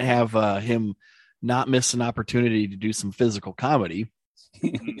can't have him not miss an opportunity to do some physical comedy.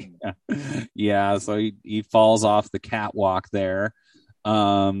 Yeah, so he falls off the catwalk there.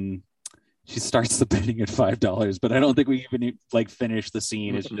 She starts the bidding at $5, but I don't think we even like finish the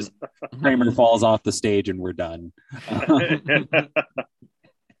scene. It's just Kramer falls off the stage and we're done.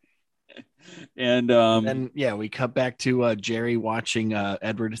 And yeah, we cut back to Jerry watching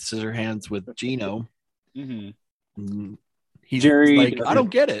Edward Scissorhands with Gino. Mm-hmm. He's Jerry, like, I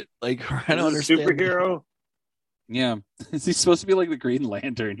don't get it. Like, I don't understand. Superhero. Yeah, is he supposed to be like the Green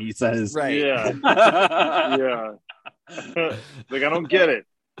Lantern? He says, Right. Yeah. Yeah. Like, I don't get it.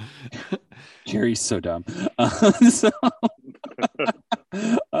 Jerry's so dumb.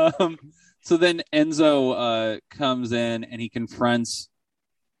 So then Enzo comes in and he confronts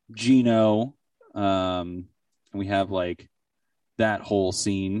Gino. And we have like that whole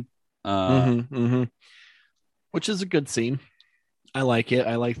scene. Which is a good scene. I like it.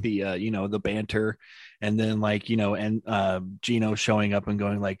 I like the the banter, and then and Gino showing up and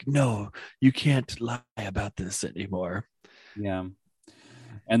going like, "No, you can't lie about this anymore." Yeah.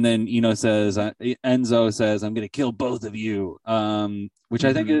 And then Enzo says, "I'm going to kill both of you," which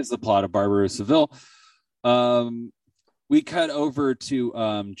I think is the plot of Barber of Seville. We cut over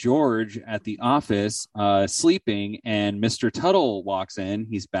to George at the office sleeping, and Mr. Tuttle walks in.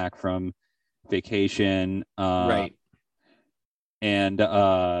 He's back from vacation. Right. And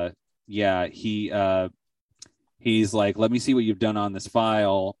he's like, "Let me see what you've done on this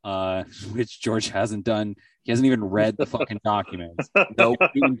file," which George hasn't done. He hasn't even read the fucking documents. Nope,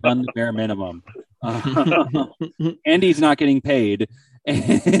 even done the bare minimum. And he's not getting paid.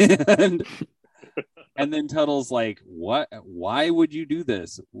 And then Tuttle's like, "What? Why would you do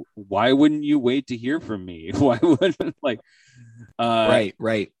this? Why wouldn't you wait to hear from me? Why wouldn't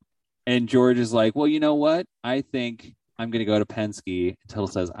Right. And George is like, "Well, you know what? I think I'm going to go to Penske." Tuttle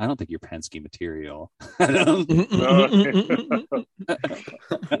says, "I don't think you're Penske material."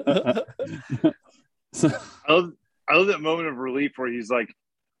 So I love that moment of relief where he's like,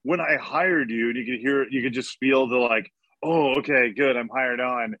 "When I hired you," and you could just feel the like, "Oh, okay, good, I'm hired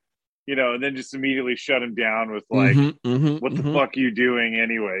on," and then just immediately shut him down with like, "What the fuck are you doing,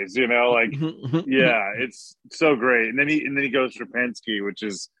 anyways?" Yeah, it's so great. And then he goes for Penske, which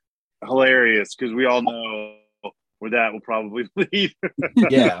is hilarious because we all know where that will probably lead.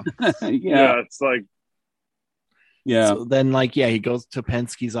 Yeah. It's like. Yeah. So then, he goes to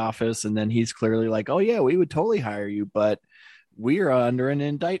Penske's office, and then he's clearly like, "Oh yeah, we would totally hire you, but we are under an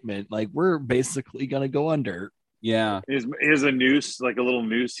indictment. Like, we're basically gonna go under." Yeah. Here's a noose, like a little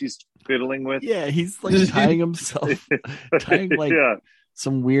noose he's fiddling with. Yeah, he's like tying himself,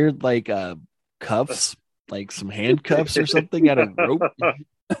 some weird cuffs, like some handcuffs or something out of rope.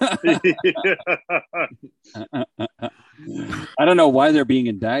 I don't know why they're being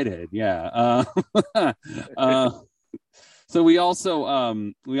indicted. Yeah. So we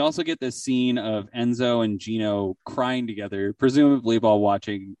also get this scene of Enzo and Gino crying together, presumably while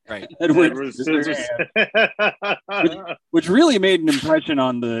watching Edward which really made an impression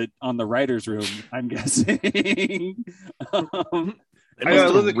on the writers' room, I'm guessing. I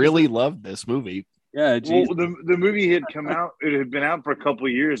really loved this movie. Yeah, well, the movie had come out; it had been out for a couple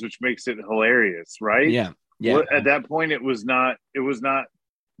of years, which makes it hilarious, right? Yeah. Well, at that point, it was not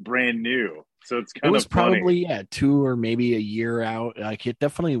brand new, so it's kind of. It was probably 2 or maybe a year out. Like it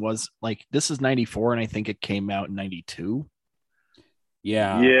definitely was. Like this is 94, and I think it came out in 92.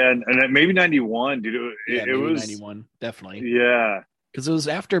 Yeah, and maybe 91, dude. It was 91, definitely. Yeah, because it was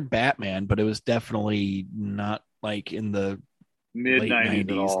after Batman, but it was definitely not like in the mid 90s.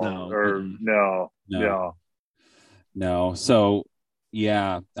 No. So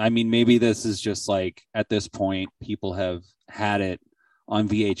yeah, I mean, maybe this is just like at this point people have had it on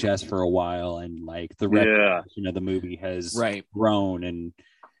VHS for a while, and like the reputation of the movie has grown, and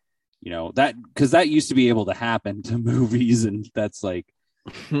that because that used to be able to happen to movies, and that's like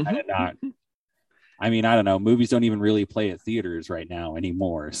not. I mean, I don't know. Movies don't even really play at theaters right now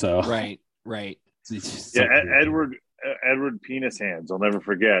anymore. So right. Edward Penis Hands. I'll never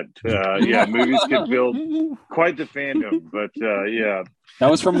forget. Movies could build quite the fandom, but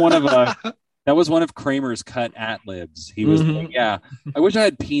that was from one of Kramer's cut ad libs. He was like, "Yeah, I wish I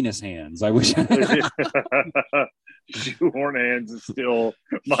had penis hands. I wish." Shoehorn Hands is still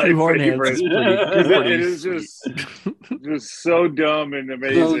my favorite. It is just so dumb and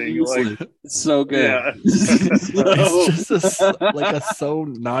amazing. So good. Yeah. It's just a so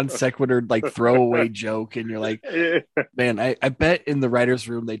non sequitur throwaway joke, and you're like, man, I bet in the writers'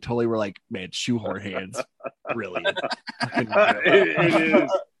 room they totally were like, man, Shoehorn Hands, really? It is.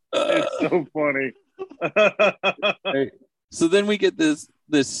 It's so funny. So then we get this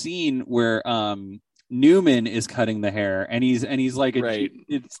scene where Newman is cutting the hair, and he's like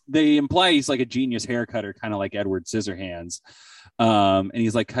they imply he's like a genius hair cutter, kind of like Edward Scissorhands, and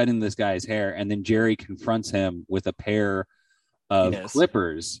he's like cutting this guy's hair, and then Jerry confronts him with a pair of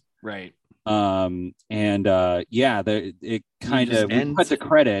clippers, right? It kind of cut the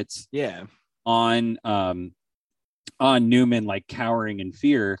credits, on Newman like cowering in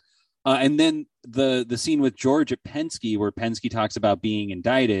fear, and then the scene with George at Penske where Penske talks about being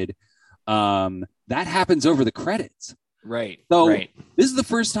indicted. That happens over the credits. Right. So this is the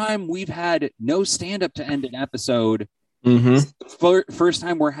first time we've had no stand-up to end an episode. First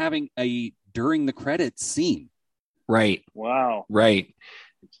time we're having a during the credits scene. Right. Wow. Right.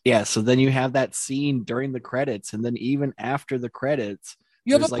 Yeah, so then you have that scene during the credits, and then even after the credits,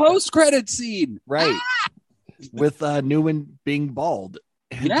 You have there's a like post-credit scene. right with Newman being bald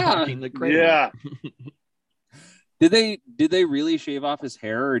and Yeah. talking to Kramer. Yeah. Did they really shave off his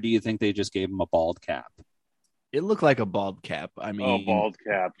hair, or do you think they just gave him a bald cap? It looked like a bald cap. I mean, bald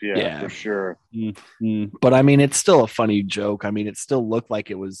cap. Yeah, for sure. Mm-hmm. But I mean, it's still a funny joke. I mean, it still looked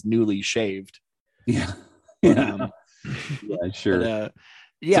like it was newly shaved. Yeah. But, Yeah, sure. But,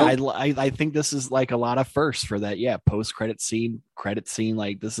 yeah, So- I think this is like a lot of firsts for that. Yeah, post credit scene.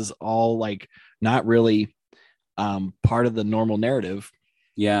 Like this is all like not really part of the normal narrative.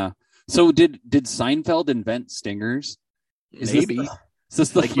 Yeah. So did Seinfeld invent stingers? Maybe. Is this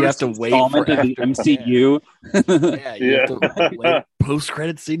the Like you have to wait for the after MCU? Yeah, you have to wait. Post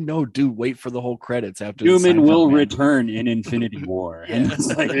credit scene. No, dude, wait for the whole credits after. Newman will return in Infinity War. Yeah. And it's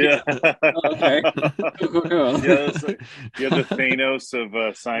like, Yeah. okay. Cool. Yeah, it's like, you have the Thanos of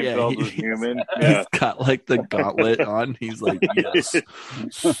Seinfeld with Newman. Yeah. He's got like the gauntlet on. He's like, yes,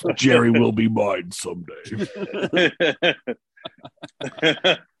 Jerry will be mine someday.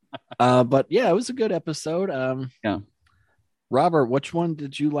 But yeah, it was a good episode. Yeah. Robert, which one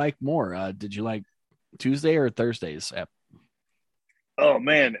did you like more? Did you like Tuesday or Thursday's app? Oh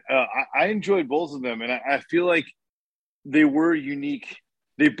man, I enjoyed both of them, and I feel like they were unique.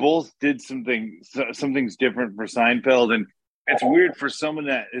 They both did some things different for Seinfeld, and it's weird for someone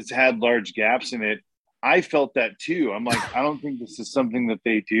that has had large gaps in it. I felt that too. I'm like, I don't think this is something that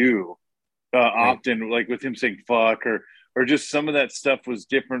they do often, like with him saying "fuck" or just some of that stuff was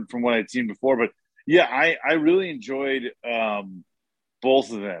different from what I'd seen before. But yeah, I really enjoyed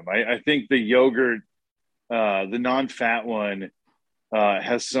both of them. I think the yogurt, the non-fat one,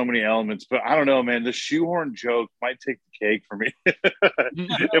 has so many elements, but I don't know, man. The shoehorn joke might take the cake for me.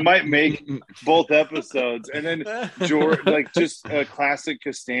 It might make both episodes, and then George, like just a classic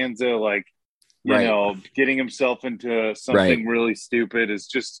Costanza, like you know, getting himself into something really stupid is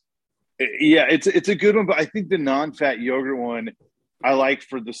just, yeah, it's a good one. But I think the non-fat yogurt one I like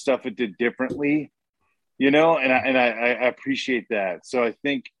for the stuff it did differently, you know, and I appreciate that. So I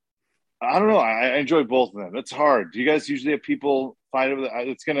think, I don't know, I enjoy both of them. It's hard. Do you guys usually have people fight over that?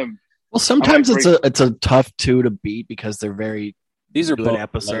 It's gonna. Well, sometimes it's a tough two to beat because they're very. These are good both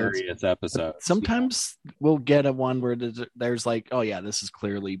episodes. hilarious episodes. Sometimes we'll get a one where there's like, oh yeah, this is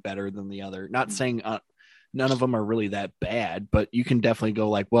clearly better than the other. Not saying none of them are really that bad, but you can definitely go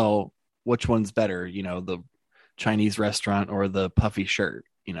like, well, which one's better? You know, the Chinese restaurant or the puffy shirt?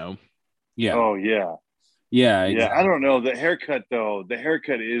 You know? Yeah. Oh yeah. Yeah. Exactly. Yeah. I don't know. The haircut though. The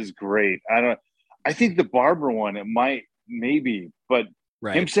haircut is great. I think the barber one, it might maybe, but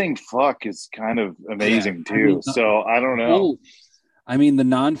him saying "fuck" is kind of amazing too. I mean, so I don't know. I mean, the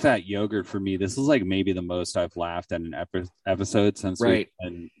non-fat yogurt for me, this is like maybe the most I've laughed at an episode since we've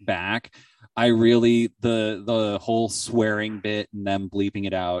been back. I really the whole swearing bit and them bleeping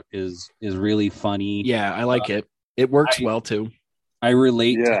it out is really funny. Yeah, I like it. It works well too. I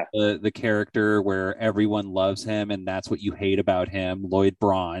relate to the character where everyone loves him, and that's what you hate about him, Lloyd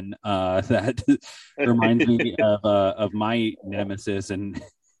Braun. That reminds me of my nemesis, and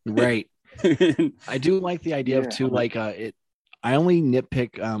I do like the idea of too, like it. I only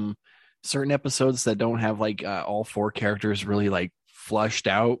nitpick certain episodes that don't have like all four characters really like flushed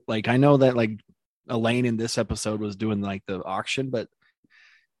out. Like I know that like Elaine in this episode was doing like the auction, but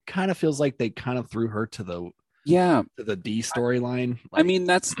kind of feels like they kind of threw her to the D storyline. Like, I mean,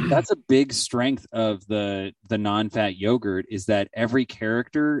 that's a big strength of the non-fat yogurt is that every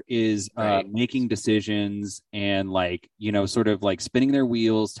character is making decisions and like, you know, sort of like spinning their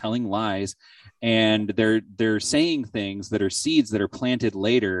wheels, telling lies, and they're saying things that are seeds that are planted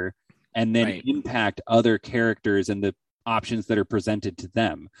later and then impact other characters and the options that are presented to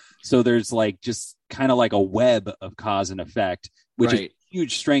them. So there's like just kind of like a web of cause and effect, which is a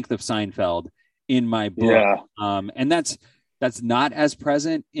huge strength of Seinfeld in my book. And that's not as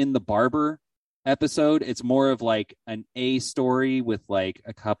present in the Barber episode. It's more of like an A story with like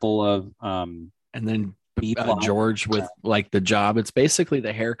a couple of and then George with like the job. It's basically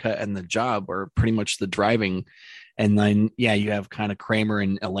the haircut and the job are pretty much the driving, and then you have kind of Kramer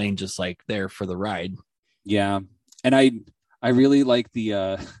and Elaine just like there for the ride. And I really like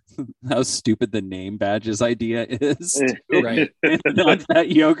the how stupid the name badges idea is. Not that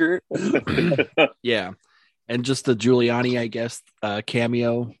yogurt. And just the Giuliani, I guess,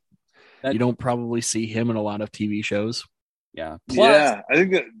 cameo. You don't probably see him in a lot of TV shows. I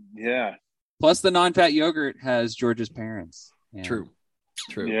think that. Plus, the non-fat yogurt has George's parents. True.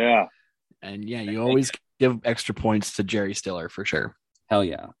 Yeah. And you always give extra points to Jerry Stiller for sure. Hell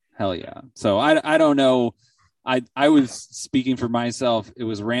yeah. So I don't know I was speaking for myself. It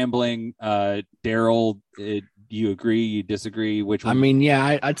was rambling. Daryl, do you agree? You disagree? Which one? I mean,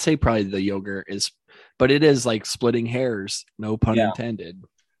 yeah, I'd say probably the yogurt is, but it is like splitting hairs. No pun intended.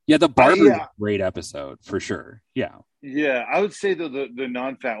 Yeah, the Barber is a great episode for sure. Yeah. Yeah, I would say the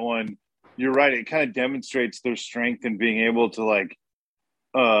non-fat one, you're right. It kind of demonstrates their strength in being able to like,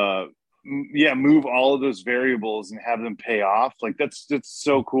 move all of those variables and have them pay off. Like that's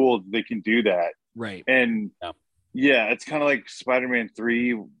so cool that they can do that. Right. And it's kind of like Spider-Man 3,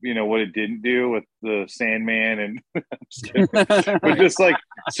 you know, what it didn't do with the Sandman and but just like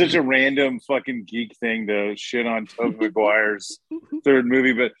such a random fucking geek thing to shit on Tobey Maguire's third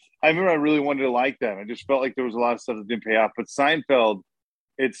movie. But I remember I really wanted to like them. I just felt like there was a lot of stuff that didn't pay off. But Seinfeld,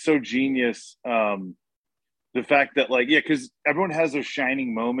 it's so genius. The fact that like, because everyone has their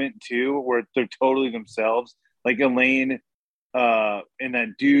shining moment too, where they're totally themselves. Like Elaine and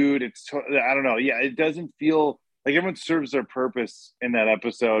that dude, I don't know. Yeah, it doesn't feel like everyone serves their purpose in that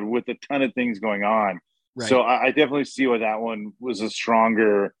episode with a ton of things going on. Right. So I definitely see why that one was a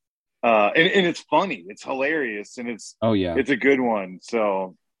stronger, and it's funny, it's hilarious, and it's a good one.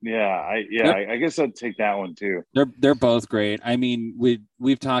 So I guess I'd take that one too. They're both great. I mean,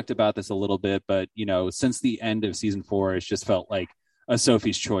 we've talked about this a little bit, but you know, since the end of season 4, it's just felt like a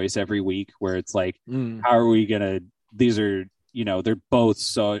Sophie's Choice every week, where it's like, how are we gonna? These are, you know, they're both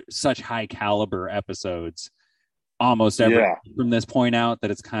such high caliber episodes. Almost every from this point out,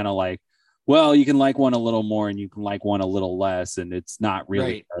 that it's kind of like, well, you can like one a little more and you can like one a little less, and it's not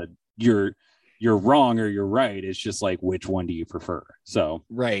really you're wrong or you're right. It's just like, which one do you prefer? So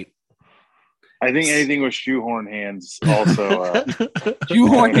I think anything with shoehorn hands also.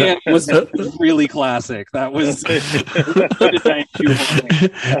 Shoehorn hand was really classic. That was and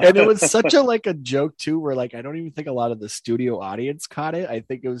it was such a joke too, where like I don't even think a lot of the studio audience caught it. I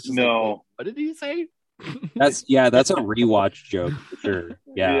think it was just like, what did he say? That's a rewatch joke for sure.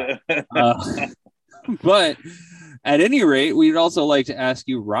 Yeah. But at any rate, we'd also like to ask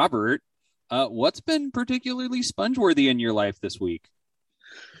you, Robert, what's been particularly sponge-worthy in your life this week?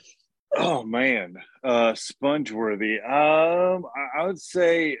 Oh man, sponge-worthy. I would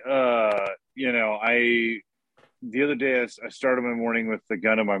say, the other day I started my morning with the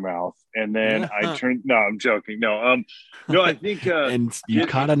gun in my mouth, and then I turned. No, I'm joking. No, I think. And you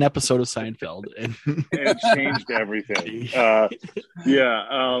caught an episode of Seinfeld, and it changed everything. I've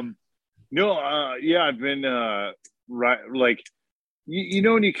been like,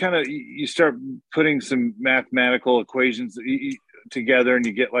 when you start putting some mathematical equations together, and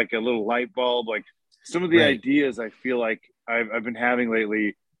you get like a little light bulb. Like some of the ideas I feel like I've been having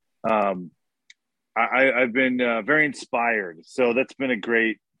lately. I've been very inspired, so that's been a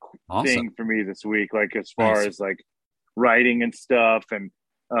great thing for me this week. Like as far as like writing and stuff, and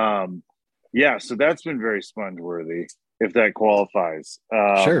so that's been very sponge-worthy, if that qualifies.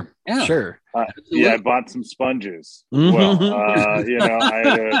 Sure. I bought some sponges. Well,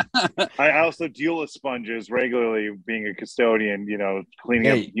 I also deal with sponges regularly, being a custodian. Cleaning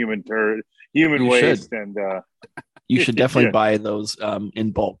up human waste, and you should definitely buy those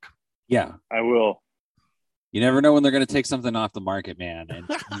in bulk. Yeah, I will. You never know when they're going to take something off the market, man. And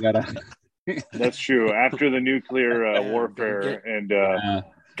you gotta. That's true. After the nuclear warfare,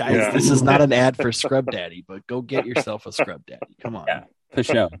 guys, this is not an ad for Scrub Daddy, but go get yourself a Scrub Daddy. Come on. Yeah, for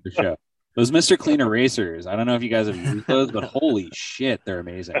sure. Those Mr. Clean erasers. I don't know if you guys have used those, but holy shit, they're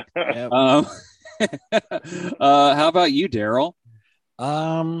amazing. Yep. How about you, Daryl?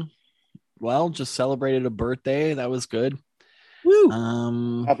 Well, just celebrated a birthday. That was good.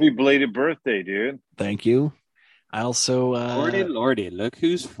 Woo! Happy belated birthday, dude. Thank you. I also Lordy, look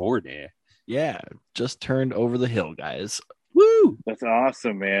who's 40. Yeah, just turned over the hill, guys. Woo! That's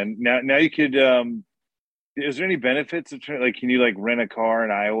awesome, man. Now you could is there any benefits of like, can you like rent a car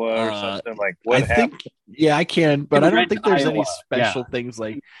in Iowa or something? Like what happened? Yeah, I can, but I don't think there's any special things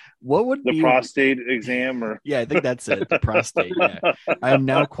like what would the prostate exam or I think that's it. The prostate. Yeah. I am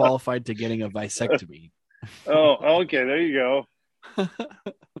now qualified to getting a vasectomy. Oh, okay. There you go.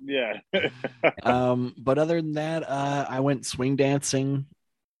 Yeah. But other than that, I went swing dancing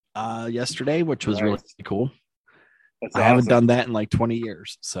yesterday, which was really cool. That's I haven't done that in like 20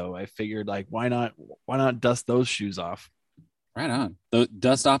 years, so I figured like why not dust those shoes off? Right on.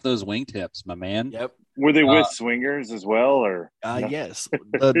 Dust off those wingtips, my man. Yep. Were they with swingers as well, or no? Yes,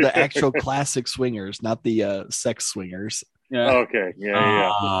 the actual classic swingers, not the sex swingers. Yeah. Okay.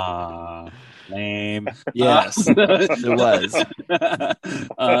 Yeah. Lame. Yes, it was.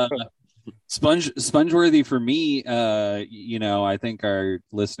 Sponge-worthy for me. I think our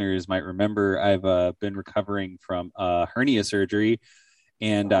listeners might remember I've been recovering from hernia surgery,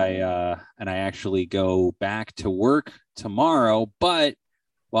 and I actually go back to work tomorrow. But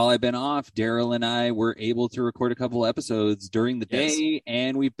while I've been off, Daryl and I were able to record a couple episodes during the day,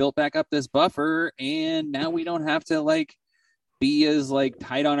 and we built back up this buffer, and now we don't have to like be as like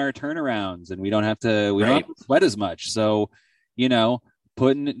tight on our turnarounds, and we don't have to sweat as much. So,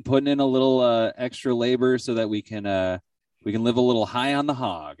 putting in a little extra labor so that we can live a little high on the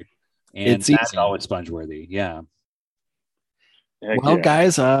hog, and that's always sponge worthy. Yeah.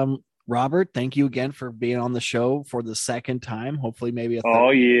 Guys, Robert, thank you again for being on the show for the second time. Hopefully, maybe a third. Oh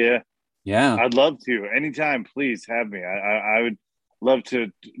yeah. I'd love to. Anytime, please have me. I would love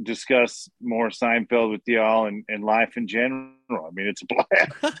to discuss more Seinfeld with y'all and life in general. I mean, it's a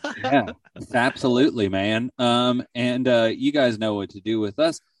blast. Yeah, absolutely, man. And you guys know what to do with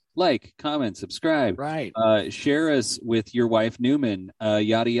us. Like, comment, subscribe. Right. Share us with your wife, Newman.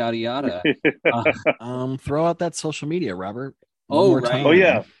 Yada, yada, yada. Throw out that social media, Robert. Right. Oh,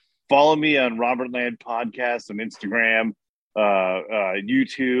 yeah. Follow me on Robert Land Podcast on Instagram,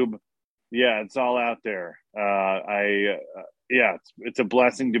 YouTube. Yeah, it's all out there. It's a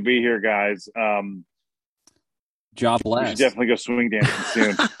blessing to be here, guys. Job bless. We should definitely go swing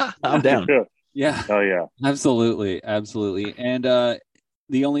dancing soon. I'm down. Yeah. Oh yeah. Absolutely. And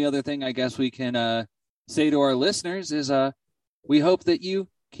the only other thing I guess we can say to our listeners is we hope that you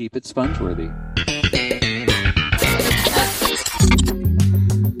keep it sponge-worthy.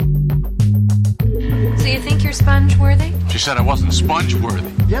 So you think you're sponge-worthy? She said I wasn't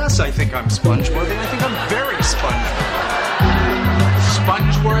sponge-worthy. Yes, I think I'm sponge-worthy. I think I'm very sponge-worthy.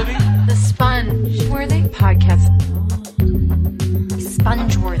 Sponge-worthy? The Sponge-worthy Podcast.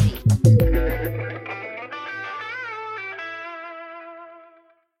 Sponge-worthy.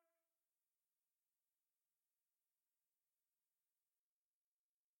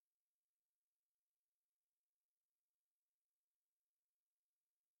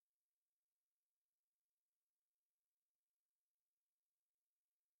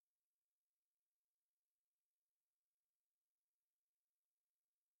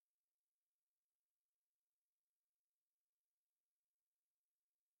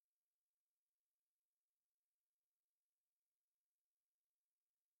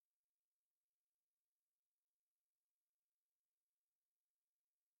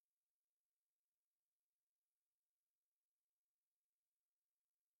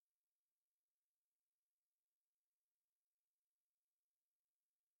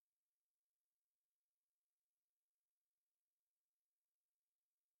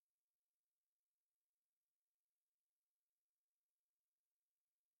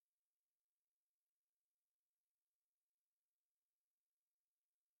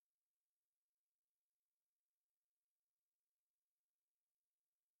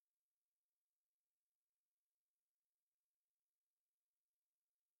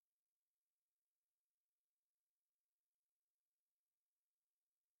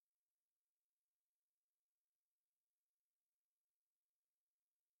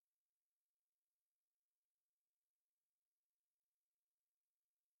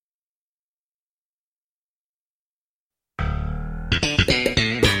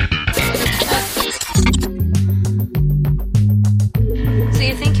 So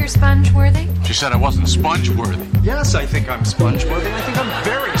you think you're sponge-worthy? She said I wasn't sponge-worthy. Yes, I think I'm sponge-worthy. I think I'm very